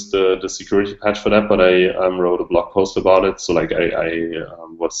introduce the security patch for that, but I wrote a blog post about it. So like I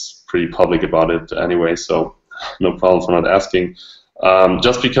was pretty public about it anyway, so no problem for not asking.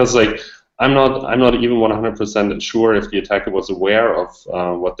 Just because like I'm not even 100% sure if the attacker was aware of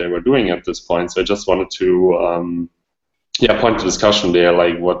what they were doing at this point. So I just wanted to point the discussion there,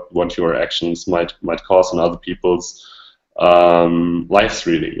 like what your actions might cause in other people's lives,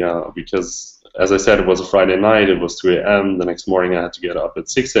 really. Yeah, because as I said, it was a Friday night. It was 2 a.m. The next morning, I had to get up at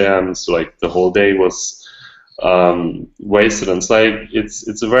 6 a.m. So like the whole day was wasted. And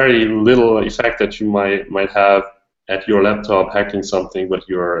it's a very little effect that you might have at your laptop hacking something, but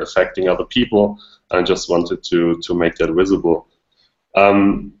you're affecting other people. I just wanted to make that visible.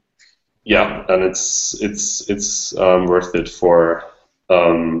 Yeah, and it's worth it for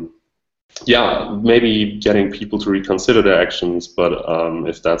maybe getting people to reconsider their actions. But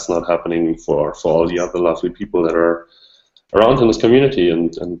if that's not happening for all the other lovely people that are around in this community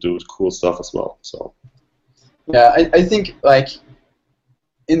and do cool stuff as well. So yeah, I think like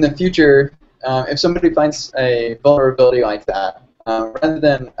in the future, if somebody finds a vulnerability like that, rather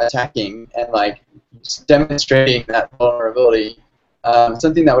than attacking and like demonstrating that vulnerability,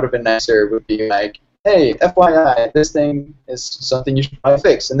 something that would have been nicer would be like, hey, FYI, this thing is something you should probably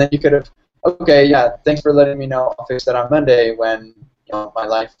fix. And then you could have, okay, yeah, thanks for letting me know. I'll fix that on Monday when my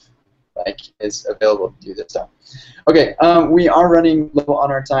life is available to do this stuff. Okay, we are running low on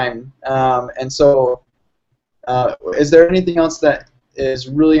our time, and so is there anything else that is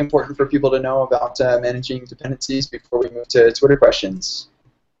really important for people to know about managing dependencies before we move to Twitter questions?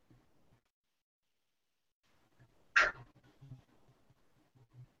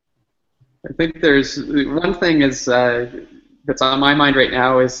 I think there's one thing that's on my mind right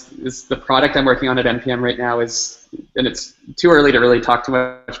now is the product I'm working on at NPM right now and it's too early to really talk too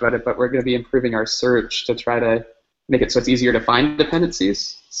much about it, but we're going to be improving our search to try to make it so it's easier to find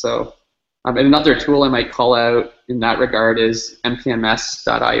dependencies. So and another tool I might call out in that regard is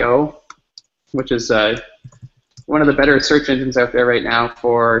npms.io, which is one of the better search engines out there right now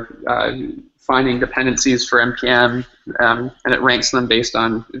for finding dependencies for NPM, and it ranks them based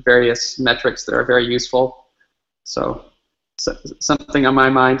on various metrics that are very useful. So something on my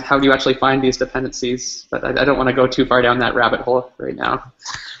mind, how do you actually find these dependencies? But I don't want to go too far down that rabbit hole right now.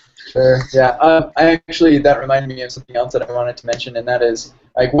 Sure, yeah. Actually, that reminded me of something else that I wanted to mention, and that is,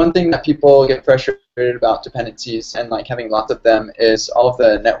 like, one thing that people get frustrated about dependencies and like having lots of them is all of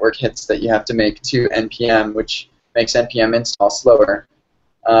the network hits that you have to make to NPM, which makes NPM install slower.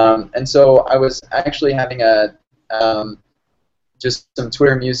 And so I was actually having just some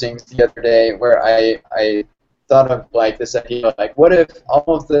Twitter musings the other day where I thought of like this idea, like, what if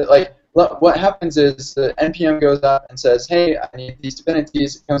all of the what happens is the NPM goes up and says, hey, I need these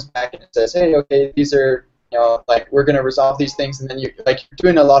dependencies. It comes back and it says, hey, okay, these are, we're going to resolve these things, and then you're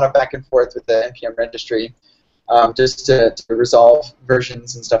doing a lot of back and forth with the NPM registry just to resolve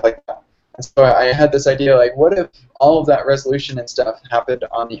versions and stuff like that. And so I had this idea, like, what if all of that resolution and stuff happened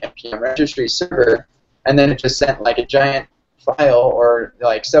on the NPM registry server, and then it just sent like a giant file or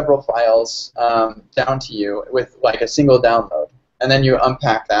like several files down to you with like a single download, and then you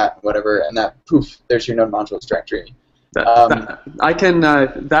unpack that, whatever, and that, poof, there's your node modules directory.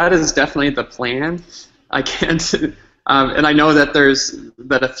 That is definitely the plan. I can't, and I know that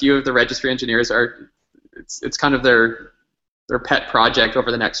that a few of the registry engineers it's kind of their pet project over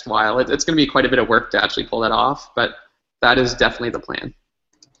the next while. It's going to be quite a bit of work to actually pull that off, but that is definitely the plan.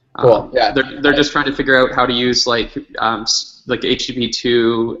 Cool. Yeah. They're just trying to figure out how to use like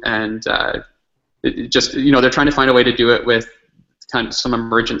HTTP2 and they're trying to find a way to do it with kind of some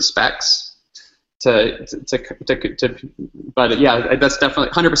emergent specs. But yeah, that's definitely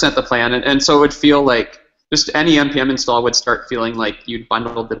 100% the plan, and so it would feel like just any NPM install would start feeling like you'd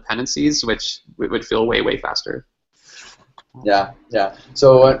bundled the dependencies, which would feel way faster. Yeah, yeah.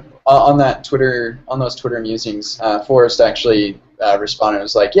 So on those Twitter musings, Forrest actually responded. It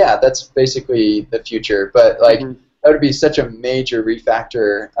was like, yeah, that's basically the future, but like that would be such a major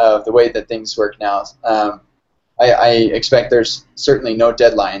refactor of the way that things work now. I expect there's certainly no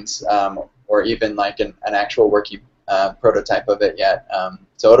deadlines or even like an actual working prototype of it yet.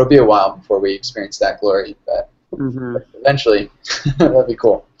 So it'll be a while before we experience that glory, but eventually that'd be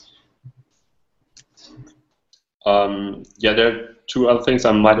cool. Yeah, there are two other things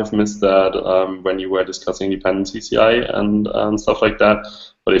I might have missed that when you were discussing dependency CI and stuff like that.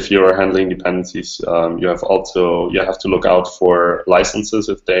 But if you're handling dependencies, you have to look out for licenses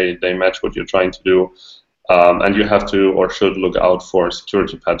if they match what you're trying to do, and you have to or should look out for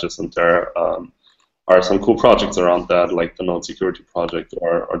security patches. And there are some cool projects around that, like the Node Security Project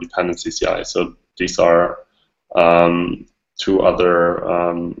or Dependency CI. So these are two other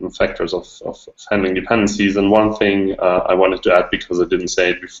factors of handling dependencies. And one thing I wanted to add, because I didn't say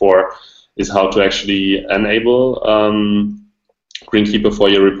it before, is how to actually enable Greenkeeper for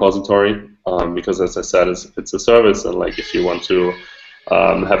your repository. because as I said, it's a service, and like if you want to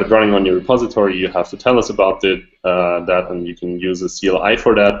have it running on your repository, you have to tell us about that, and you can use a CLI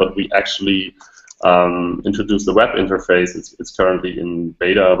for that. But we actually introduced the web interface. It's currently in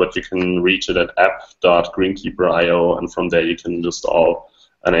beta, but you can reach it at app.greenkeeper.io, and from there you can just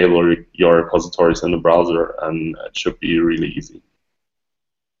enable your repositories in the browser, and it should be really easy.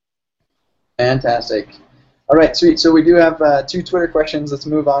 Fantastic. All right, sweet. So we do have 2 Twitter questions. Let's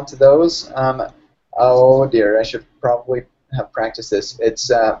move on to those. Oh dear, I should probably have practiced this. It's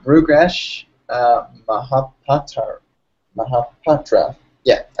Rugesh Mahapatra.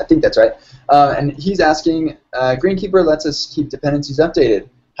 Yeah, I think that's right. And he's asking, Greenkeeper lets us keep dependencies updated.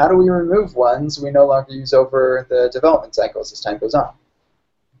 How do we remove ones we no longer use over the development cycles as time goes on?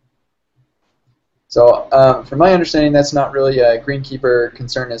 So from my understanding, that's not really a Greenkeeper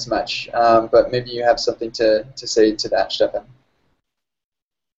concern as much, but maybe you have something to say to that, Stephan.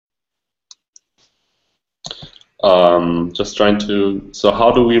 Just trying to. So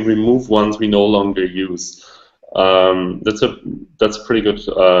how do we remove ones we no longer use? That's a pretty good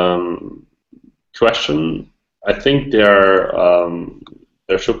question. I think there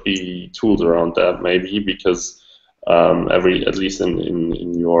should be tools around that, maybe, because at least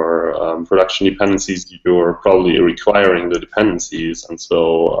in your production dependencies, you're probably requiring the dependencies, and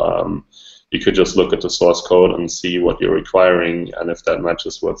so you could just look at the source code and see what you're requiring, and if that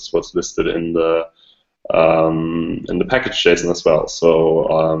matches what's listed in the package JSON as well. So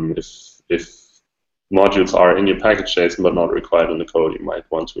if modules are in your package JSON but not required in the code, you might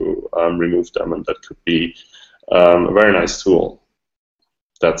want to remove them, and that could be a very nice tool.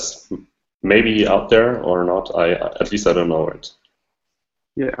 That's maybe out there or not. At least I don't know it.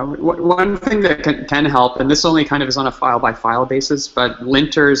 Yeah, one thing that can help, and this only kind of is on a file-by-file basis, but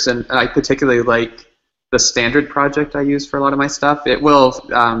linters, and I particularly like the standard project I use for a lot of my stuff. It will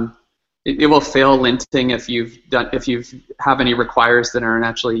fail linting if you have any requires that aren't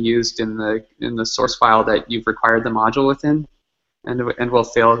actually used in the source file that you've required the module within, and will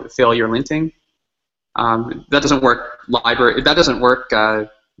fail your linting. That doesn't work. That doesn't work.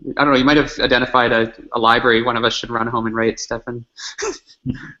 I don't know. You might have identified a library one of us should run home and write, Stephan.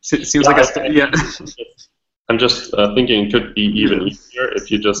 Seems yeah, like yeah. I'm just thinking it could be even easier if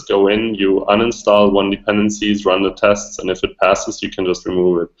you just go in, you uninstall one dependencies, run the tests, and if it passes, you can just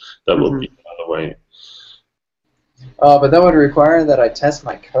remove it. That will be another way. Oh, but that would require that I test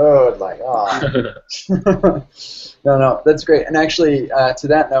my code. Like, oh. No, that's great. And actually, to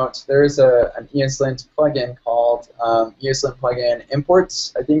that note, there is an ESLint plugin called ESLint plugin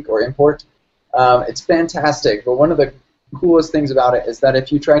imports, I think, or import. It's fantastic, but one of the coolest things about it is that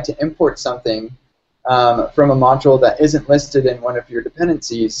if you try to import something from a module that isn't listed in one of your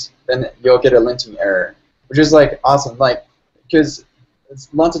dependencies, then you'll get a linting error, which is like awesome. Like, because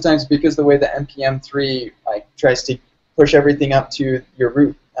lots of times, because the way the npm3 tries to push everything up to your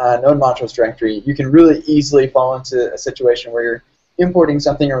root node modules directory, you can really easily fall into a situation where you're importing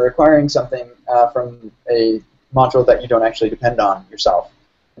something or requiring something from a module that you don't actually depend on yourself.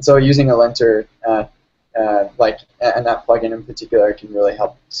 And so using a linter, and that plugin in particular, can really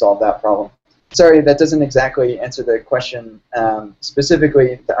help solve that problem. Sorry, that doesn't exactly answer the question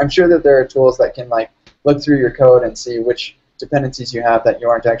specifically. I'm sure that there are tools that can look through your code and see which dependencies you have that you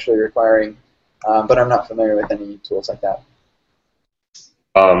aren't actually requiring, but I'm not familiar with any tools like that.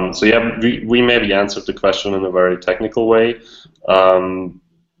 So yeah, we maybe answered the question in a very technical way,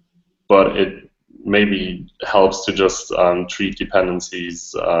 but it maybe helps to just treat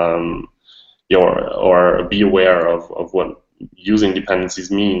dependencies or be aware of what using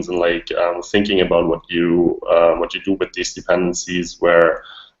dependencies means, and thinking about what you do with these dependencies, where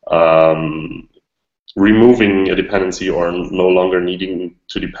removing a dependency or no longer needing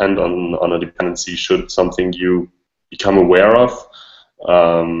to depend on a dependency should something you become aware of.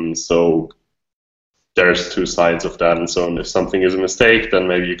 So there's two sides of that, and so if something is a mistake, then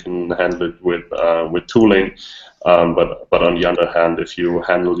maybe you can handle it with tooling. But on the other hand, if you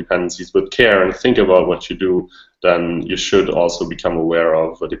handle dependencies with care and think about what you do, then you should also become aware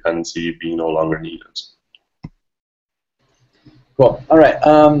of a dependency being no longer needed. Cool. All right.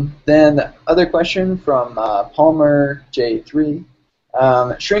 Then the other question from Palmer J3.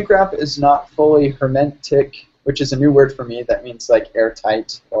 Shrink wrap is not fully hermetic, which is a new word for me. That means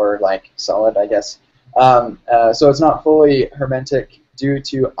airtight or solid, I guess. So it's not fully hermetic due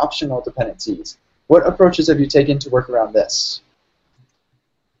to optional dependencies. What approaches have you taken to work around this?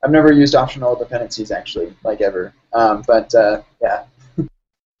 I've never used optional dependencies actually, ever. But yeah.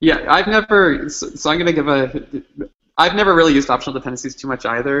 Yeah, I've never. So I'm gonna give I've never really used optional dependencies too much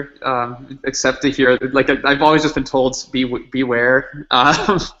either, except to hear I've always just been told beware.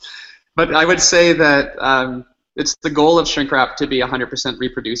 But I would say that it's the goal of shrink wrap to be 100%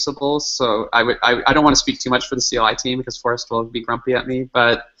 reproducible. So I don't want to speak too much for the CLI team because Forrest will be grumpy at me.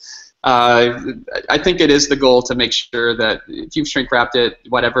 But I think it is the goal to make sure that if you've shrink wrapped it,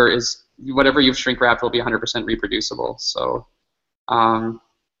 whatever you've shrink wrapped will be 100% reproducible. So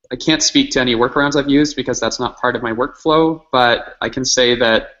I can't speak to any workarounds I've used because that's not part of my workflow. But I can say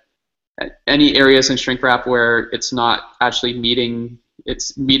that any areas in shrink wrap where it's not actually meeting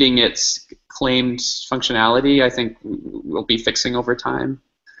its claimed functionality, I think we'll be fixing over time.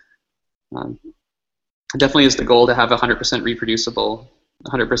 It definitely is the goal to have 100% reproducible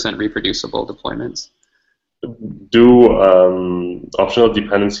deployments. Do optional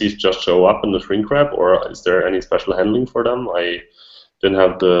dependencies just show up in the shrink wrap, or is there any special handling for them? I didn't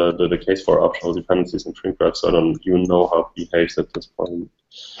have the case for optional dependencies in shrink wrap, so I don't even know how it behaves at this point.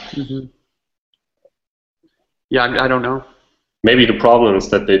 Mm-hmm. Yeah, I don't know. Maybe the problem is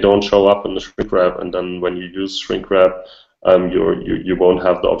that they don't show up in the shrink wrap, and then when you use shrink wrap, you won't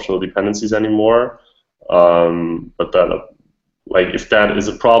have the optional dependencies anymore. But that, like, if that is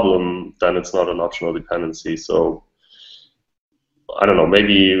a problem, then it's not an optional dependency. So I don't know.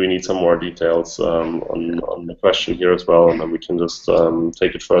 Maybe we need some more details on the question here as well, and then we can just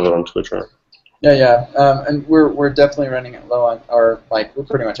take it further on Twitter. Yeah. And we're definitely running it low on, or like we're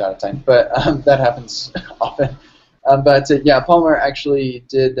pretty much out of time, but that happens often. Yeah, Palmer actually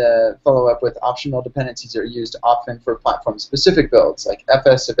did follow up with optional dependencies that are used often for platform-specific builds, like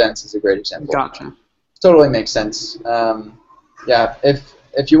FS events is a great example. Gotcha. Totally makes sense. Yeah,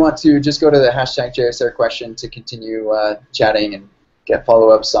 if you want to, just go to the hashtag jsAir question to continue chatting and get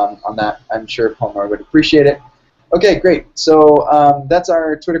follow-ups on that. I'm sure Palmer would appreciate it. Okay, great. So that's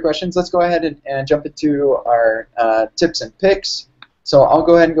our Twitter questions. Let's go ahead and jump into our tips and picks. So I'll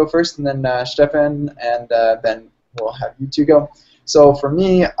go ahead and go first, and then Stephan and Ben will have you two go. So for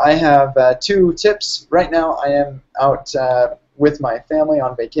me, I have 2 tips. Right now, I am out with my family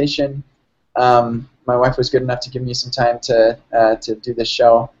on vacation. My wife was good enough to give me some time to do this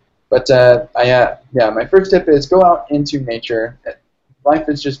show. But my first tip is go out into nature. Life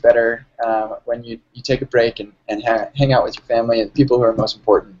is just better when you take a break and hang out with your family and people who are most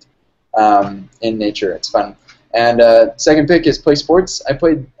important in nature. It's fun. And second pick is play sports. I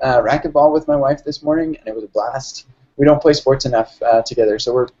played racquetball with my wife this morning, and it was a blast. We don't play sports enough together,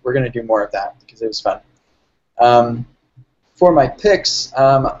 so we're going to do more of that because it was fun. For my picks,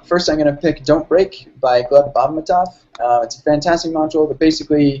 first I'm going to pick Don't Break by Gleb Bogmatov. It's a fantastic module that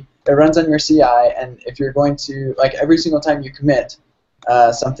basically it runs on your CI, and if you're going to, like, every single time you commit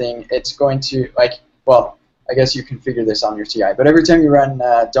something, it's going to, like, well, I guess you configure this on your CI, but every time you run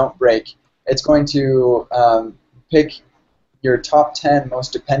Don't Break, it's going to pick your top 10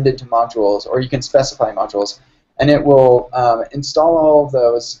 most dependent modules, or you can specify modules, and it will install all of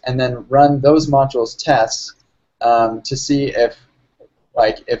those and then run those modules tests to see if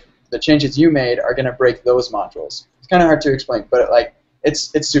the changes you made are going to break those modules. It's kind of hard to explain, but it's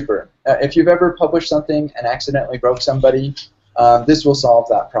super. If you've ever published something and accidentally broke somebody, this will solve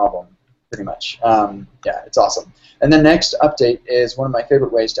that problem pretty much. Yeah, it's awesome. And the next update is one of my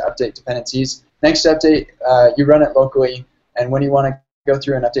favorite ways to update dependencies. Next update, you run it locally, and when you want to go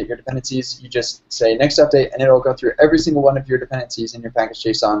through and update your dependencies, you just say next update, and it'll go through every single one of your dependencies in your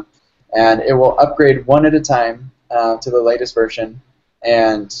package.json, and it will upgrade one at a time to the latest version,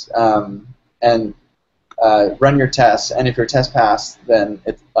 and run your tests. And if your test pass, then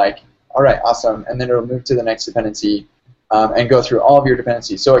it's like, all right, awesome, and then it'll move to the next dependency and go through all of your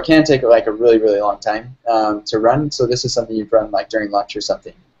dependencies. So it can take like a really, really long time to run. So this is something you've run like during lunch or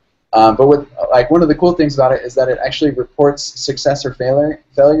something. But one of the cool things about it is that it actually reports success or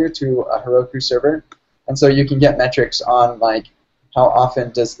failure to a Heroku server, and so you can get metrics on like how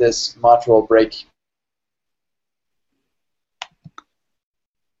often does this module break.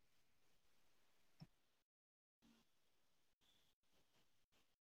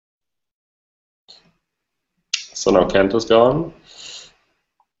 So now Kent is gone.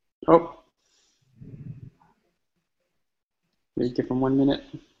 Oh. Maybe give him 1 minute.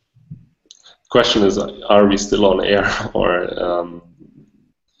 Question is, are we still on air, or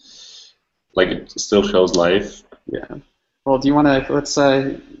like it still shows live? Yeah. Well, do you want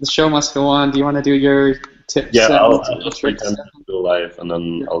to, the show must go on. Do you want to do your tips? Yeah, I'll and just tricks? pretend to go live, and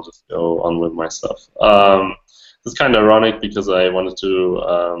then I'll just go on with my stuff. It's kind of ironic because I wanted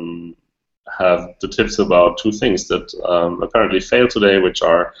to have the tips about 2 things that apparently failed today, which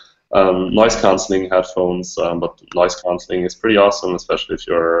are noise cancelling headphones, but noise cancelling is pretty awesome, especially if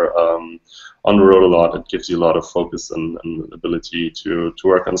you're on the road a lot. It gives you a lot of focus and ability to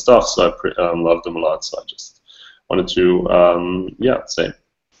work on stuff, so I love them a lot. So I just wanted to say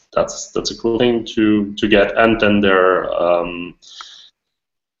that's a cool thing to get. And then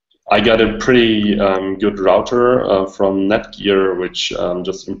I got a pretty good router from Netgear, which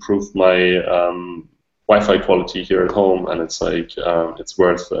just improved my Wi-Fi quality here at home, and it's like it's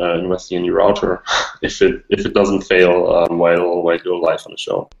worth investing in your router if it doesn't fail while you're live on the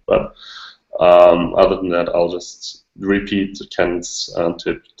show. But other than that, I'll just repeat Ken's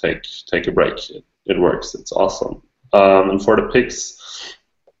tip: take a break. It works. It's awesome. And for the picks,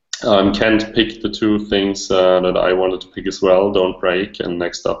 Kent picked the two things that I wanted to pick as well: Don't Break and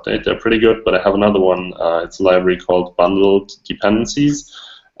Next Update. They're pretty good, but I have another one. It's a library called Bundled Dependencies,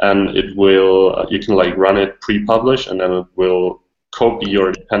 and it will you can like run it pre-publish, and then it will copy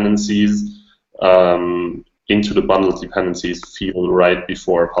your dependencies into the bundled dependencies field right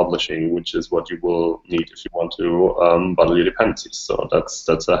before publishing, which is what you will need if you want to bundle your dependencies. So that's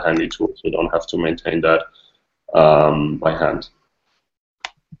a handy tool. So you don't have to maintain that by hand.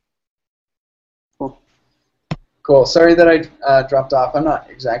 Cool. Sorry that I dropped off. I'm not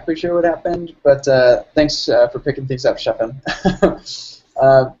exactly sure what happened, but thanks for picking things up, Stephan.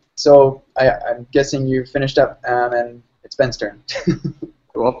 So I'm guessing you finished up, and it's Ben's turn.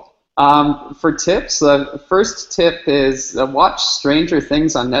 Cool. For tips, the first tip is watch Stranger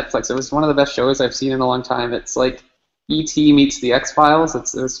Things on Netflix. It was one of the best shows I've seen in a long time. It's like E.T. meets the X-Files.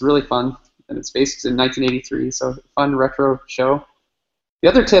 It's really fun, and it's based in 1983, so fun retro show. The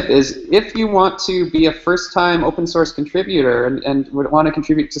other tip is if you want to be a first-time open source contributor and would want to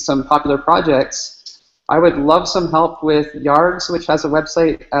contribute to some popular projects, I would love some help with Yards, which has a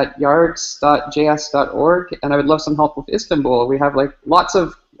website at yards.js.org, and I would love some help with Istanbul. We have like lots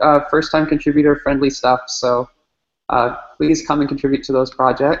of first-time contributor-friendly stuff, so please come and contribute to those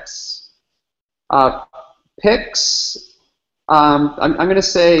projects. Picks, I'm going to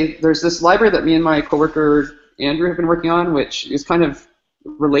say there's this library that me and my coworker Andrew have been working on, which is kind of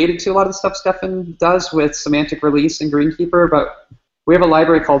related to a lot of the stuff Stephan does with semantic release and Greenkeeper, but we have a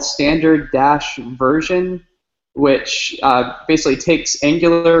library called standard-version, which basically takes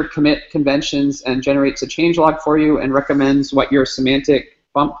Angular commit conventions and generates a changelog for you and recommends what your semantic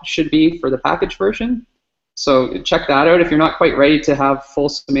bump should be for the package version. So check that out. If you're not quite ready to have full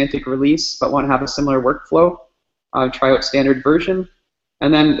semantic release but want to have a similar workflow, try out standard version.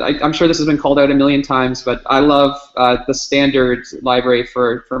 And then I'm sure this has been called out a million times, but I love the standard library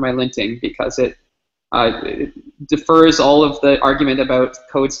for my linting because it defers all of the argument about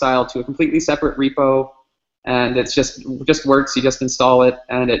code style to a completely separate repo, and it's just works. You just install it,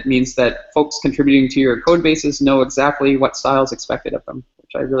 and it means that folks contributing to your code bases know exactly what style is expected of them,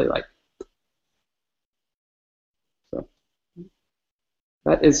 which I really like. So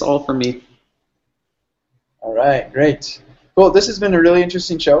that is all for me. All right, great. Well, this has been a really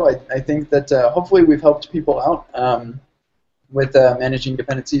interesting show. I think that hopefully we've helped people out with managing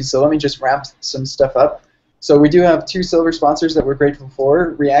dependencies. So let me just wrap some stuff up. So we do have 2 silver sponsors that we're grateful for.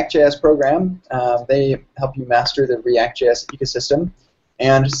 React.js Program, they help you master the React.js ecosystem.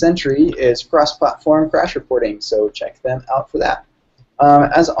 And Sentry is cross-platform crash reporting, so check them out for that.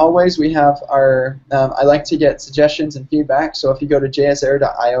 As always, we have our, I like to get suggestions and feedback, so if you go to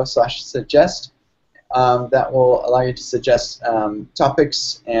jsAir.io/suggest, that will allow you to suggest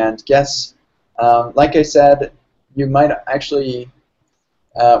topics and guests. Like I said, you might actually,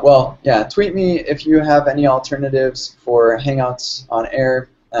 tweet me if you have any alternatives for Hangouts on Air,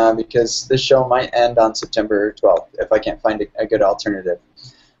 because this show might end on September 12th if I can't find a good alternative.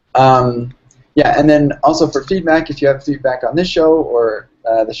 And then also for feedback, if you have feedback on this show or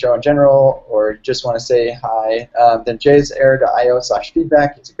the show in general, or just want to say hi, then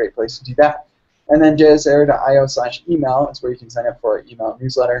jsAir.io/feedback is a great place to do that. And then jsAir.io/email is where you can sign up for our email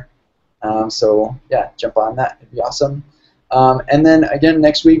newsletter. Jump on that. It'd be awesome. And then, again,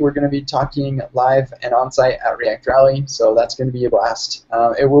 next week we're going to be talking live and on-site at React Rally, so that's going to be a blast.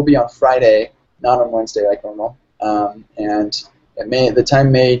 It will be on Friday, not on Wednesday like normal. And the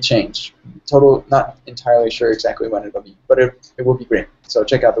time may change. Not entirely sure exactly when it'll be, but it will be great. So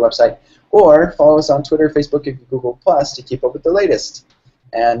check out the website. Or follow us on Twitter, Facebook, and Google+ to keep up with the latest.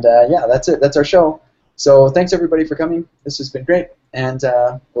 And that's it. That's our show. So thanks everybody for coming. This has been great, and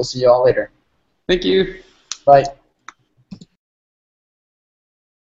we'll see you all later. Thank you. Bye.